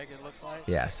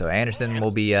 Yeah, so Anderson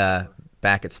will be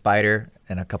back at Spider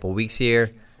in a couple weeks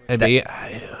here. Definitely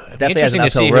has an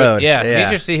uphill road. Yeah, be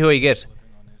interesting to see who he gets.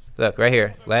 Look, right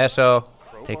here. Lasso.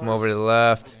 Take him over to the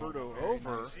left.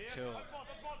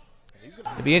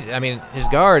 His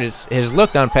guard has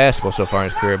looked unpassable so far in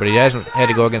his career, but he hasn't had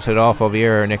to go against Adolfo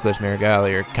Vieira or Nicholas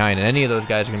Marigali or Kynan. Any of those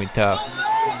guys are going to be tough.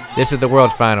 This is the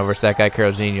world final versus that guy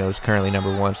Carolzinho, who's currently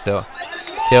number 1 still.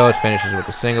 Till finishes with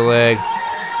a single leg.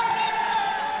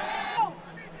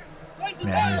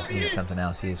 Man, he's something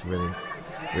else. He's really,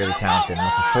 really talented. I'm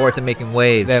looking forward to making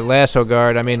waves. That lasso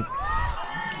guard,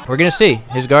 we're going to see.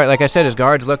 His guard, like I said, his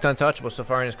guard's looked untouchable so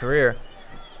far in his career.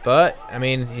 But,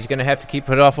 he's going to have to keep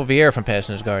Adolfo Vieira from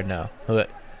passing his guard now.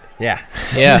 Yeah.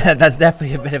 Yeah. That's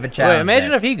definitely a bit of a challenge.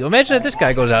 Imagine if this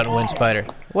guy goes out and wins Spider.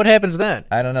 What happens then?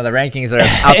 I don't know. The rankings are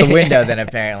out the window then,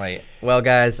 apparently. Well,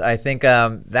 guys, I think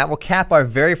that will cap our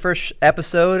very first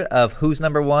episode of Who's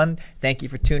Number One. Thank you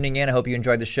for tuning in. I hope you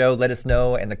enjoyed the show. Let us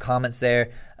know in the comments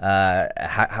there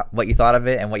what you thought of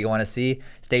it and what you want to see.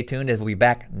 Stay tuned as we'll be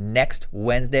back next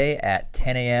Wednesday at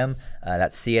 10 a.m.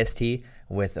 That's CST.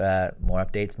 With more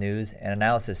updates, news, and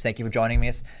analysis. Thank you for joining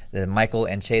us, Michael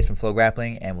and Chase from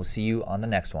FloGrappling, and we'll see you on the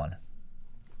next one.